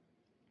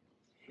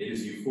 It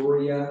is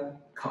euphoria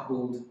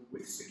coupled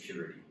with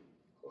security.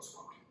 Close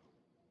quote.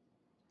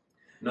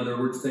 Another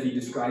word study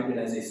described it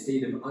as a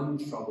state of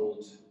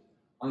untroubled,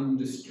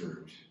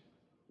 undisturbed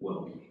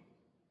well-being.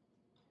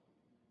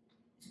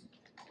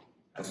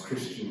 As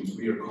Christians,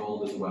 we are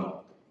called as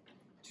well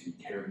to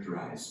be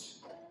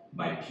characterized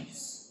by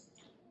peace.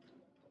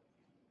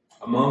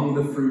 Among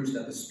the fruit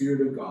that the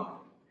Spirit of God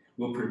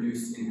will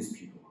produce in His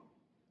people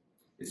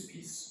is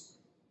peace.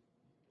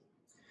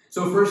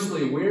 So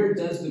firstly, where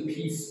does the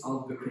peace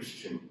of the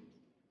Christian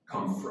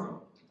come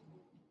from?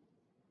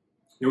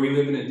 We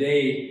live in a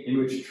day in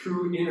which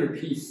true inner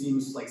peace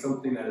seems like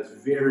something that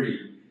is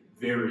very,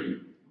 very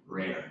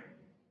rare.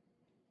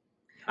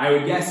 I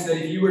would guess that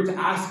if you were to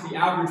ask the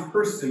average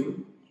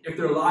person if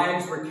their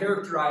lives were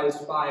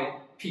characterized by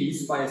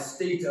peace, by a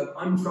state of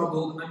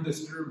untroubled,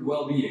 undisturbed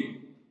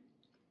well-being,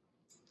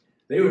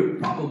 they would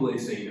probably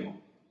say no.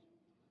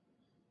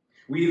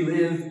 We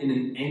live in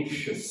an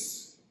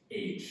anxious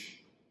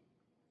age.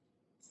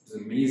 It's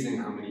amazing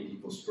how many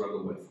people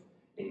struggle with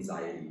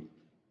anxiety.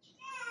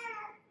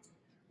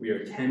 We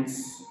are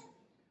tense,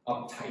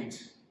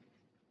 uptight,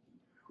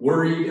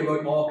 worried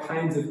about all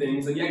kinds of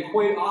things, and yet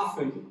quite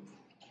often,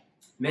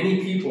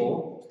 many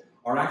people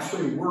are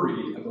actually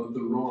worried about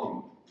the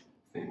wrong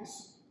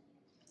things.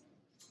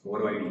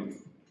 What do I mean?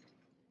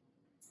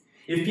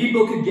 If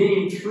people could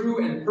gain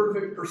true and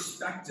perfect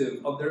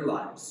perspective of their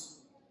lives,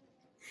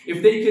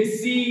 if they could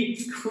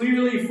see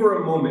clearly for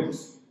a moment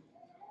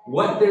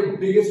what their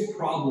biggest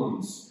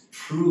problems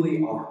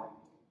truly are,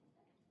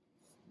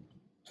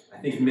 I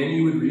think many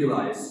would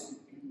realize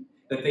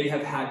that they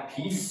have had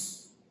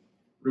peace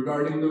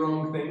regarding the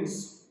wrong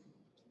things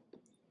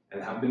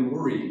and have been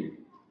worried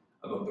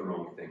about the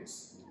wrong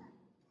things.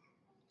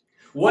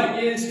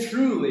 What is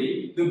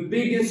truly the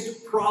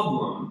biggest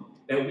problem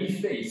that we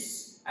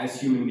face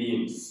as human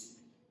beings?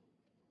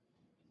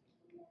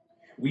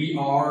 We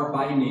are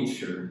by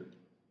nature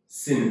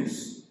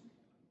sinners,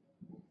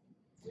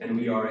 and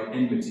we are at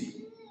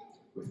enmity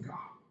with God.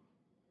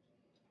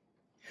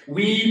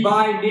 We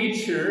by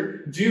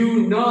nature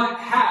do not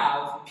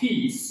have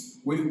peace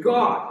with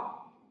God.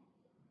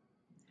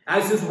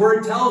 As His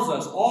Word tells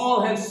us,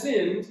 all have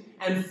sinned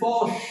and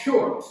fall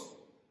short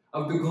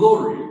of the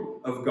glory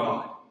of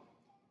God.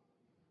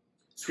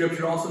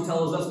 Scripture also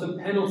tells us the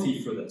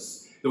penalty for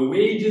this. The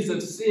wages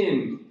of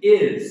sin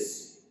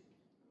is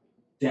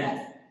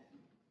death.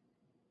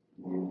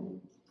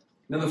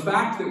 Now, the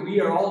fact that we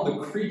are all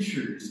the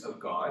creatures of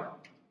God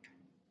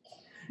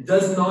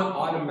does not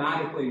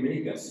automatically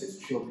make us His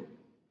children.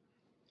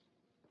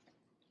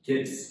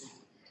 Kids,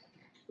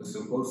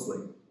 listen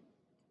closely.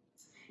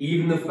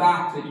 Even the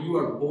fact that you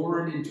are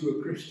born into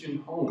a Christian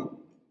home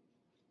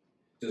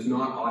does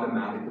not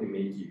automatically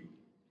make you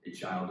a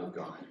child of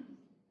God.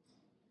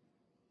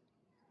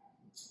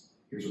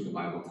 Here's what the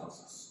Bible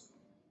tells us.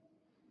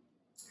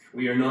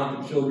 We are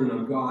not the children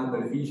of God,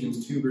 but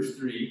Ephesians 2 verse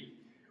 3,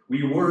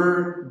 we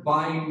were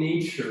by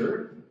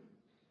nature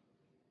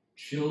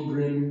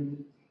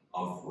children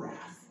of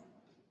wrath,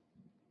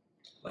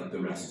 like the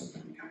rest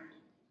of mankind.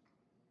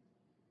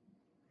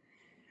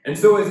 And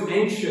so as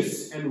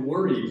anxious and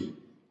worried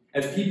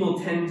as people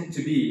tend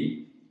to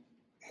be,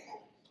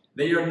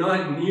 they are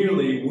not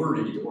nearly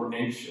worried or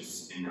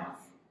anxious enough.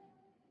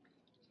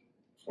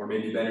 Or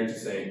maybe better to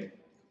say,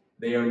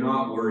 they are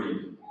not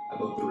worried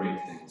about the right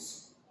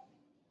things.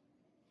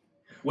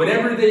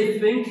 Whatever they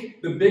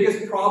think the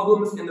biggest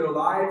problems in their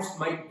lives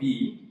might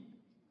be,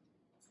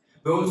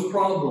 those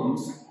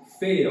problems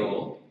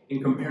fail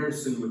in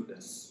comparison with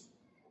this.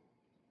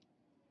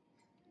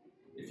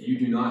 If you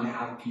do not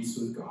have peace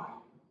with God,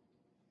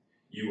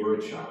 you are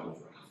a child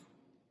of wrath.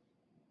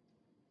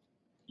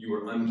 You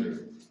are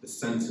under the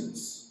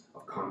sentence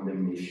of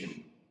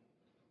condemnation.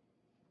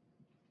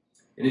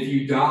 And if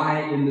you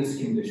die in this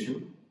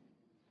condition,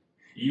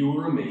 you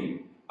will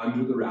remain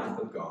under the wrath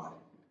of God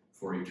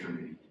for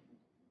eternity.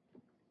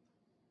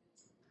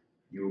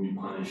 You will be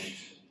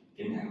punished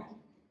in hell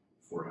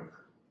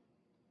forever.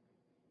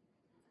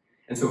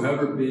 And so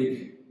however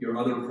big your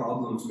other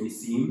problems may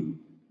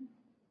seem,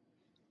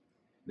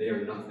 they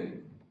are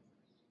nothing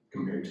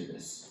compared to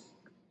this.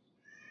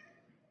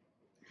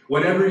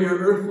 Whatever your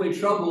earthly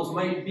troubles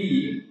might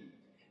be,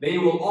 they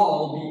will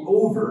all be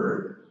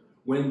over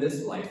when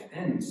this life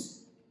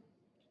ends.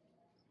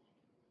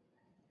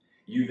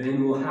 You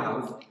then will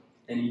have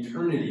an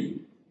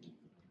eternity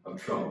of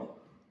trouble,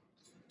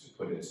 to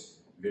put it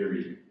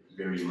very,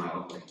 very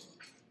mildly.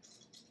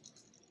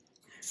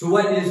 So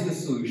what is the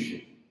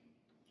solution?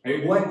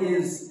 Right? What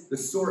is the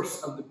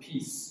source of the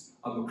peace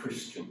of a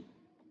Christian?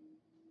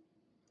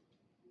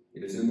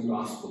 It is in the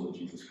gospel of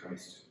Jesus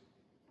Christ.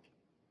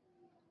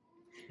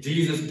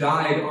 Jesus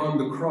died on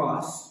the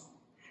cross,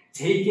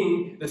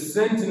 taking the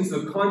sentence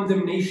of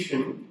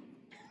condemnation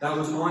that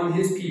was on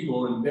his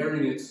people and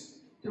bearing it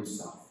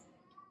himself.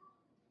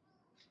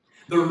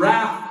 The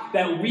wrath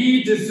that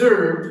we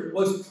deserved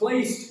was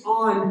placed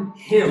on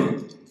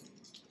him.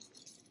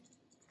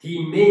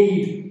 He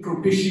made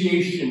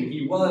propitiation.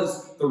 He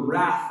was the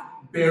wrath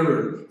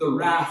bearer, the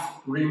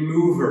wrath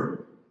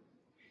remover.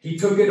 He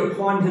took it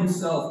upon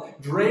himself,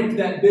 drank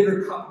that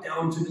bitter cup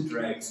down to the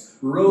dregs,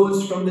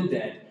 rose from the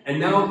dead, and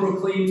now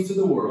proclaims to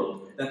the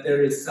world that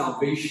there is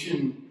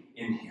salvation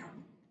in him.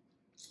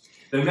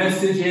 The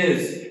message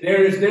is,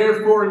 there is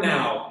therefore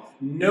now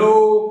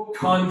no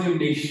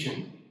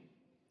condemnation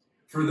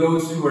for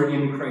those who are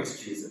in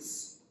Christ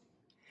Jesus.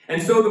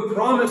 And so the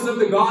promise of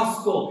the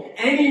gospel,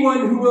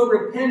 anyone who will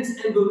repent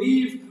and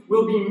believe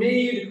will be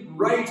made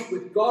right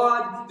with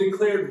God,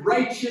 declared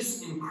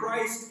righteous in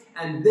Christ,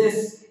 and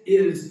this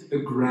is the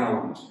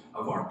ground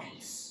of our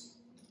peace.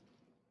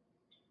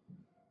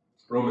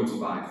 Romans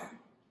 5.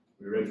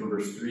 We read from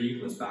verse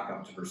 3. Let's back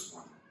up to verse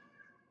 1.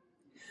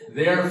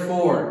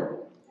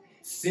 Therefore,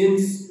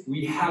 since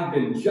we have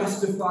been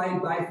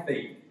justified by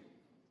faith,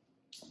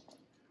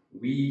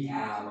 we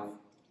have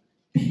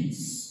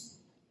peace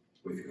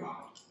with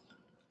God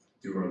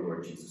through our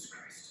Lord Jesus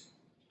Christ.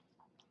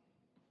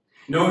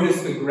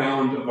 Notice the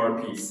ground of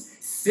our peace.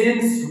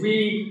 Since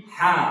we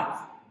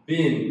have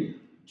been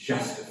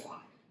justified,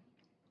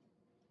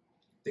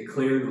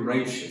 declared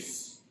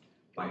righteous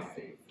by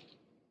faith,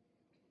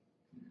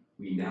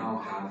 we now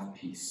have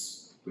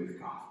peace with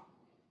God.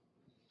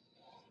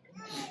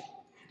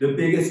 The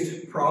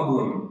biggest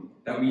problem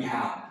that we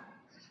have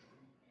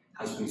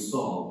has been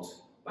solved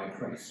by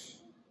Christ.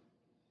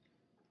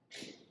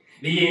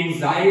 The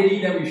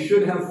anxiety that we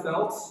should have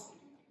felt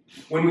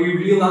when we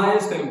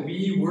realized that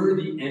we were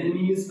the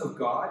enemies of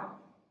God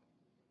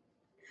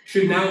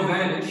should now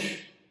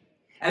vanish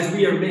as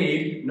we are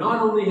made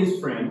not only his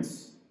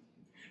friends,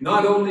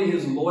 not only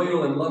his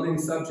loyal and loving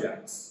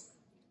subjects,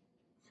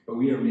 but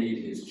we are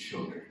made his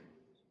children.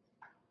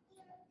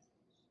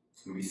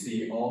 And we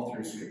see all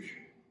through Scripture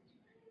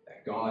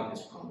that God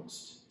has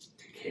promised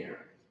to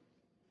care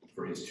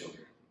for his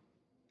children.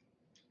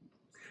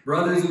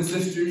 Brothers and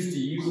sisters, do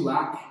you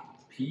lack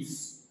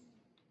peace?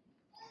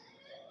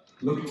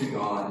 Look to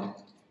God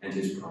and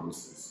his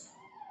promises.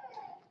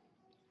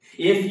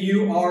 If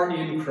you are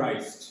in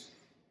Christ,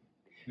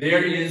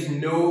 there is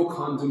no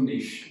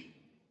condemnation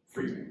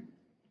for you.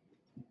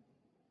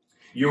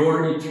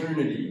 Your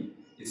eternity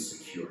is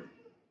secure.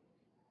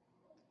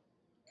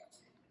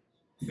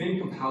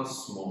 Think of how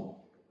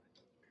small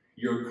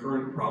your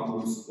current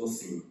problems will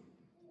seem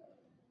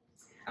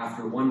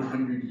after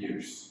 100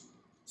 years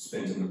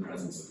spent in the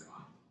presence of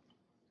God.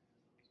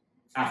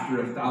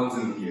 After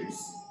 1,000 years.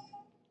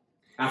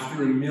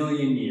 After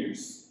 1,000,000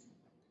 years.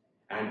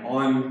 And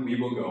on we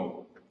will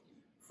go,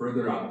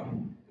 further up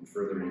and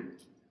further in.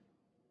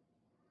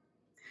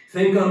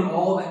 Think on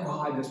all that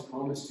God has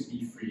promised to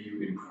be for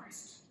you in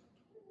Christ.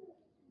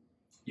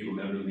 He will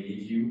never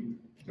leave you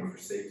nor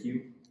forsake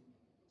you.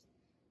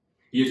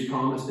 He has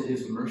promised that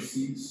his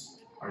mercies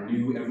are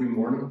new every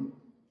morning.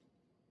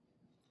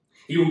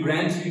 He will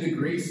grant you the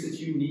grace that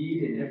you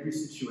need in every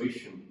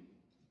situation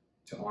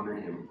to honor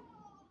him.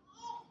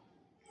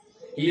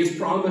 He has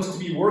promised to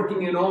be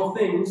working in all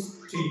things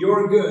to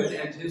your good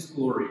and his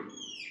glory.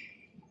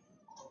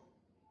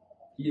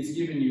 He has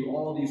given you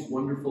all these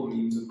wonderful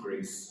means of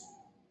grace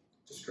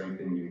to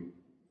strengthen you.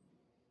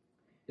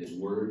 His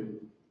word,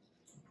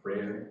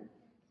 prayer,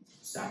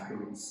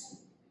 sacraments,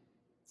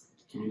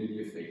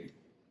 community of faith.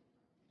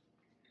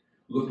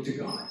 Look to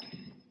God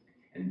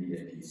and be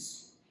at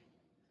peace.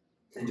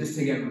 And just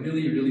to get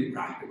really, really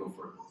practical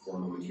for a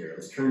moment here,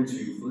 let's turn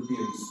to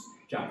Philippians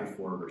chapter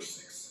 4, verse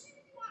 6.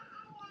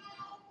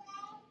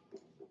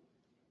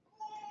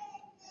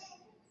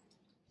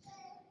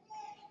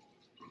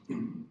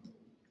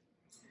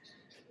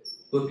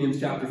 Philippians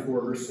chapter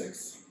 4, verse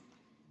 6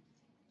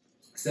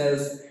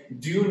 says,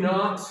 "Do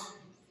not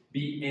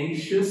be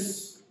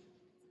anxious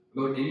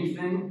about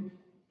anything."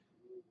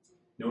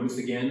 Notice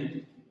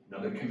again,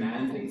 another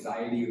command.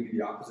 Anxiety would be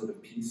the opposite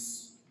of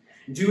peace.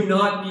 Do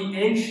not be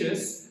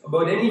anxious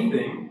about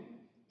anything,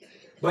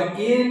 but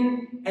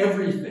in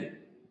everything,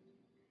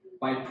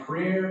 by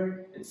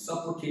prayer and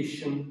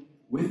supplication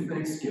with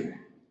thanksgiving,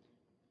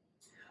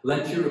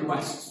 let your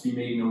requests be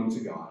made known to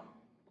God.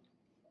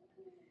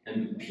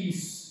 And the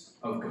peace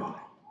of God,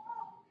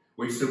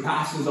 which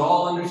surpasses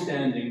all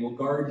understanding, will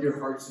guard your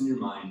hearts and your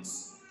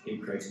minds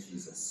in Christ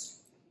Jesus.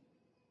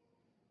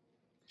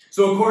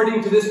 So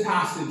according to this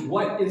passage,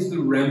 what is the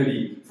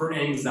remedy for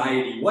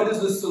anxiety? What is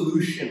the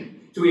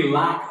solution to a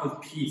lack of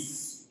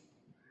peace?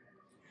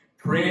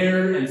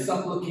 Prayer and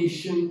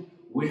supplication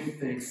with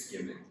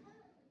thanksgiving.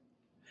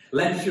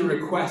 Let your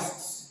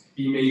requests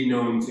be made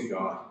known to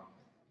God.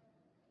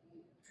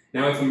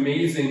 Now it's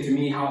amazing to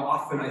me how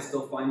often I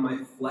still find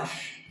my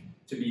flesh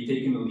to be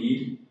taking the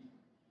lead.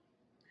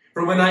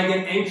 For when I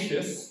get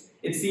anxious,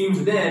 it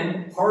seems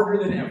then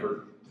harder than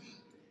ever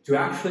to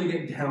actually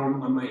get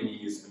down on my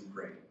knees and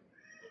pray.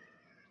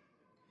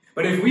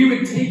 But if we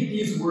would take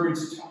these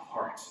words to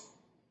heart,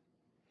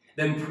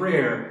 then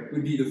prayer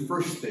would be the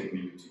first thing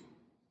we would do.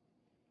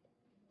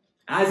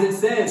 As it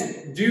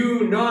says,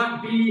 do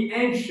not be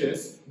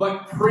anxious,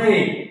 but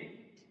pray.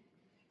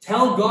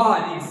 Tell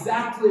God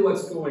exactly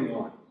what's going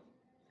on.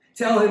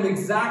 Tell him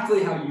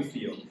exactly how you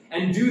feel,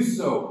 and do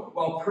so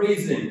while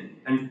praising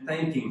and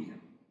thanking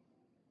him.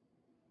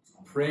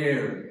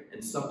 Prayer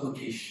and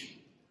supplication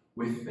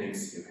with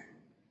thanksgiving.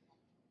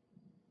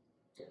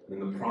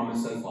 And then the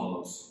promise that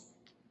follows.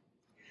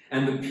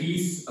 And the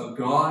peace of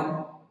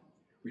God,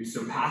 which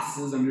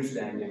surpasses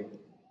understanding,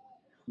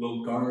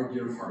 will guard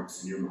your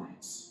hearts and your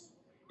minds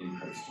in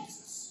Christ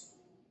Jesus.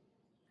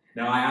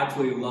 Now, I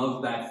absolutely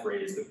love that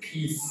phrase, the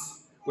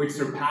peace which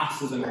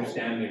surpasses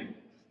understanding,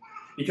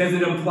 because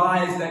it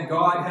implies that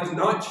God has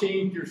not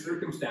changed your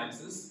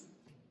circumstances,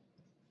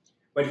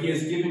 but he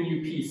has given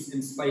you peace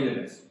in spite of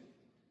it.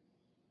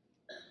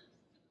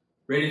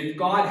 Right? If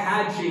God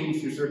had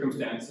changed your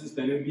circumstances,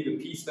 then it would be the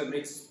peace that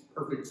makes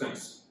perfect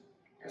sense.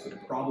 So the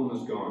problem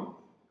is gone.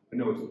 But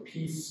no, it's a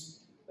peace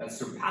that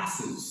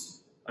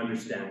surpasses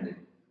understanding.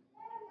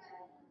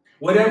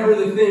 Whatever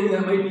the thing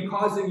that might be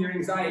causing your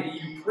anxiety,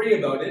 you pray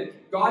about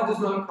it. God does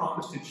not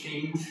promise to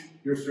change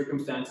your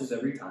circumstances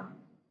every time.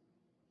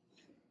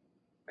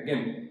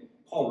 Again,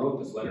 Paul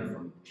wrote this letter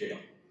from jail.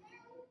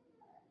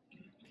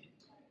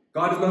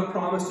 God does not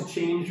promise to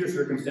change your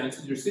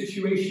circumstances. Your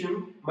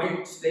situation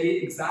might stay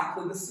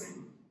exactly the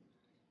same.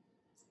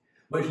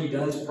 But he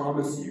does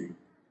promise you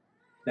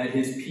that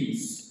his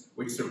peace,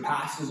 which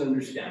surpasses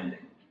understanding,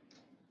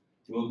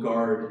 will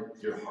guard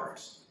your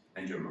heart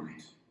and your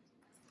mind.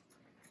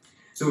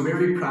 So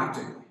very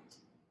practically,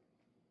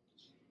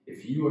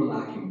 if you are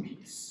lacking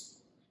peace,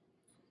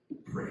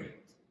 pray.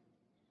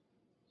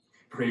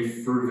 Pray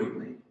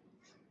fervently.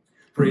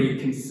 Pray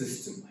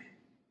consistently.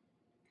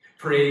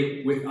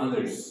 Pray with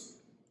others.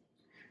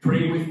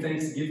 Pray with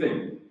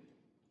thanksgiving.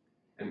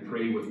 And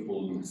pray with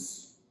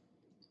boldness.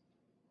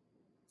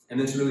 And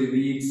this really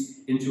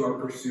leads into our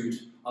pursuit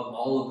of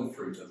all of the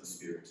fruit of the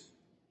Spirit.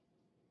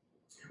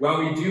 While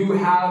we do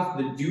have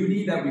the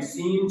duty that we've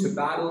seen to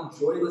battle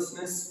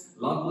joylessness,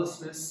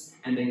 lovelessness,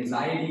 and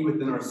anxiety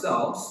within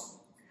ourselves,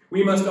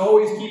 we must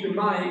always keep in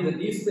mind that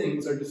these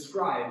things are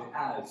described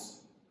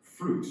as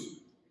fruit.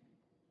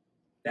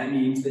 That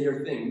means they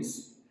are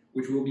things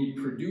which will be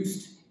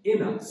produced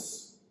in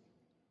us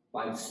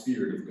by the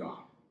Spirit of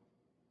God.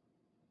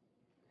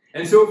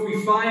 And so if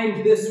we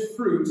find this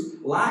fruit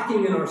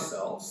lacking in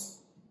ourselves,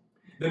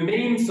 the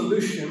main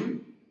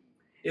solution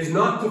is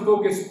not to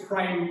focus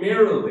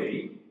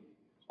primarily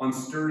on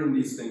stirring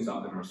these things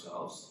up in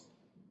ourselves,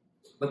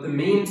 but the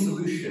main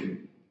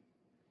solution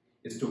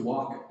is to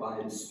walk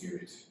by the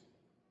Spirit.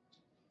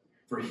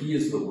 For he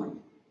is the one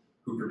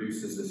who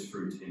produces this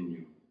fruit in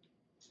you.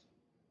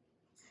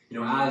 You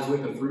know, as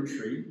with a fruit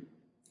tree,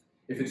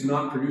 if it's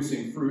not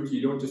producing fruit,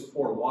 you don't just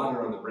pour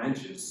water on the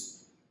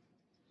branches.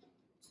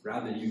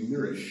 Rather, you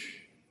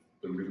nourish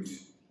the root.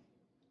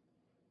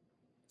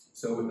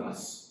 So with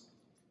us,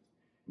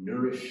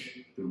 nourish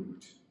the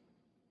root.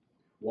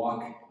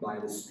 Walk by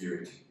the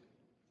Spirit,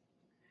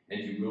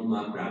 and you will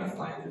not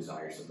gratify the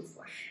desires of the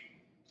flesh.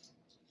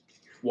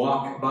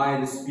 Walk by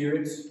the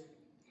Spirit,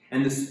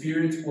 and the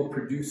Spirit will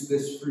produce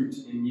this fruit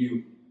in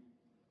you.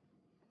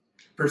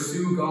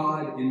 Pursue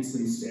God in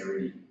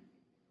sincerity.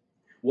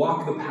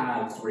 Walk the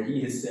paths where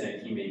he has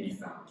said he may be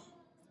found.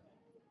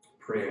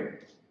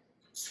 Prayer,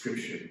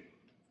 scripture,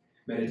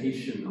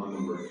 meditation on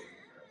the word,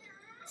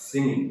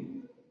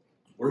 singing,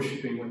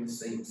 worshiping with the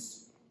saints.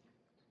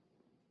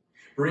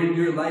 Bring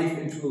your life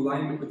into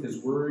alignment with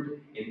his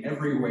word in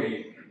every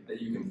way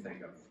that you can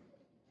think of.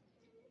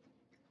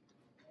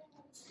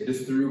 It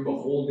is through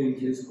beholding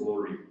his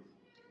glory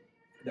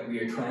that we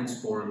are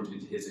transformed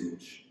into his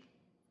image,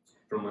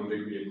 from one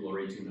degree of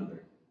glory to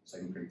another.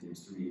 2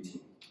 Corinthians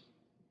 3:18.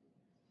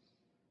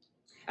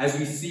 As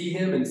we see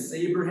him and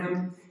savor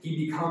him,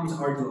 he becomes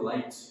our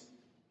delight.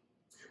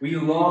 We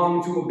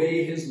long to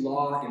obey his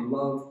law in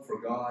love for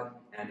God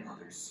and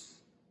others.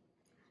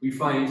 We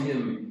find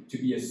him to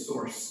be a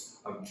source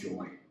of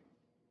joy.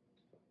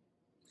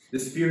 The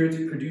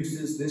Spirit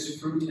produces this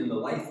fruit in the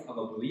life of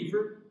a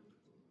believer,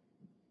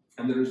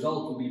 and the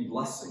result will be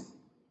blessing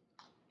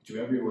to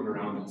everyone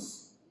around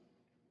us.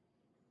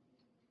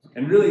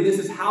 And really, this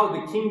is how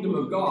the kingdom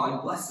of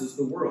God blesses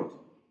the world.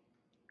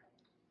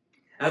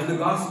 As the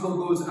gospel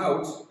goes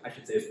out, I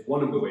should say it's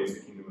one of the ways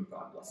the kingdom of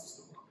God blesses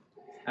the world.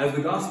 As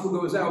the gospel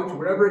goes out,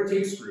 wherever it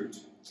takes root,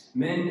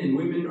 men and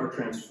women are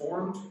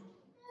transformed,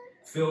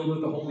 filled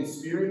with the Holy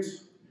Spirit,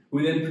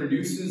 who then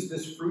produces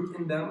this fruit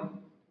in them.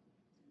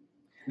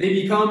 They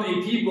become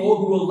a people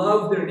who will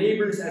love their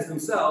neighbors as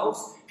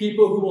themselves,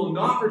 people who will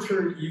not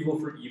return evil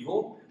for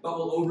evil, but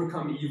will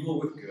overcome evil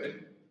with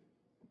good.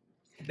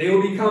 They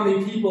will become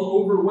a people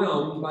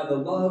overwhelmed by the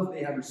love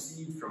they have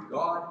received from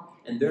God,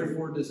 and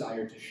therefore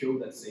desire to show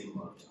that same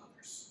love to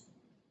others.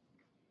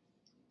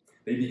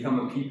 They become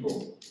a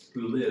people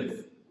who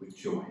live with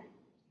joy.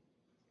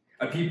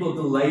 A people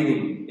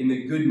delighting in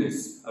the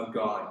goodness of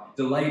God,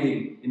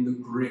 delighting in the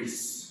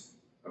grace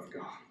of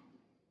God.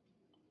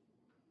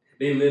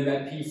 They live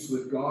at peace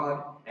with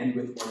God and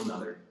with one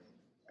another.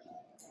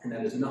 And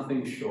that is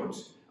nothing short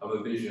of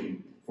a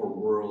vision for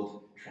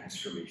world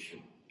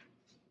transformation.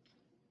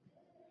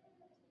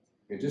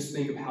 And just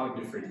think of how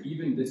different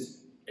even this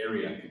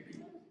area could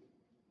be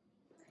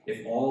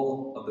if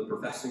all of the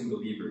professing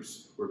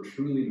believers were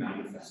truly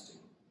manifesting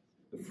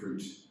the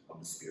fruit of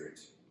the Spirit.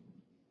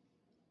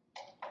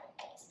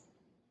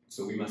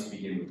 So we must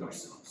begin with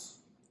ourselves.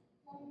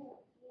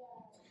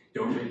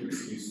 Don't make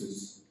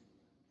excuses,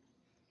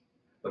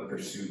 but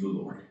pursue the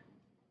Lord.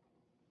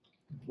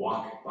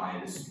 Walk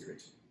by the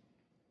Spirit.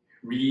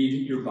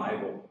 Read your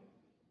Bible.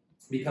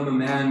 Become a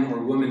man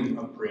or woman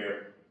of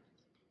prayer.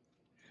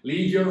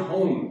 Lead your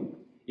home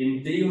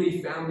in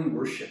daily family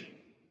worship.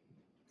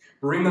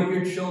 Bring up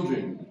your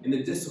children in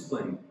the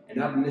discipline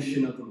and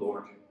admonition of the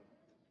Lord.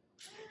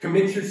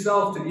 Commit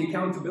yourself to the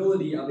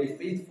accountability of a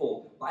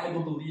faithful,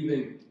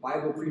 Bible-believing,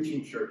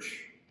 Bible-preaching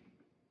church.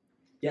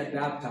 Get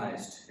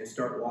baptized and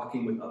start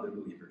walking with other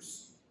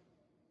believers.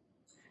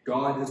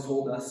 God has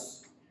told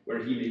us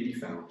where he may be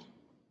found.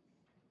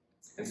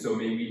 And so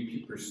may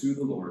we pursue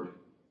the Lord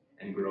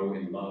and grow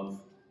in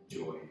love,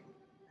 joy,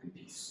 and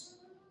peace.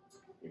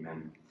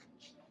 Amen.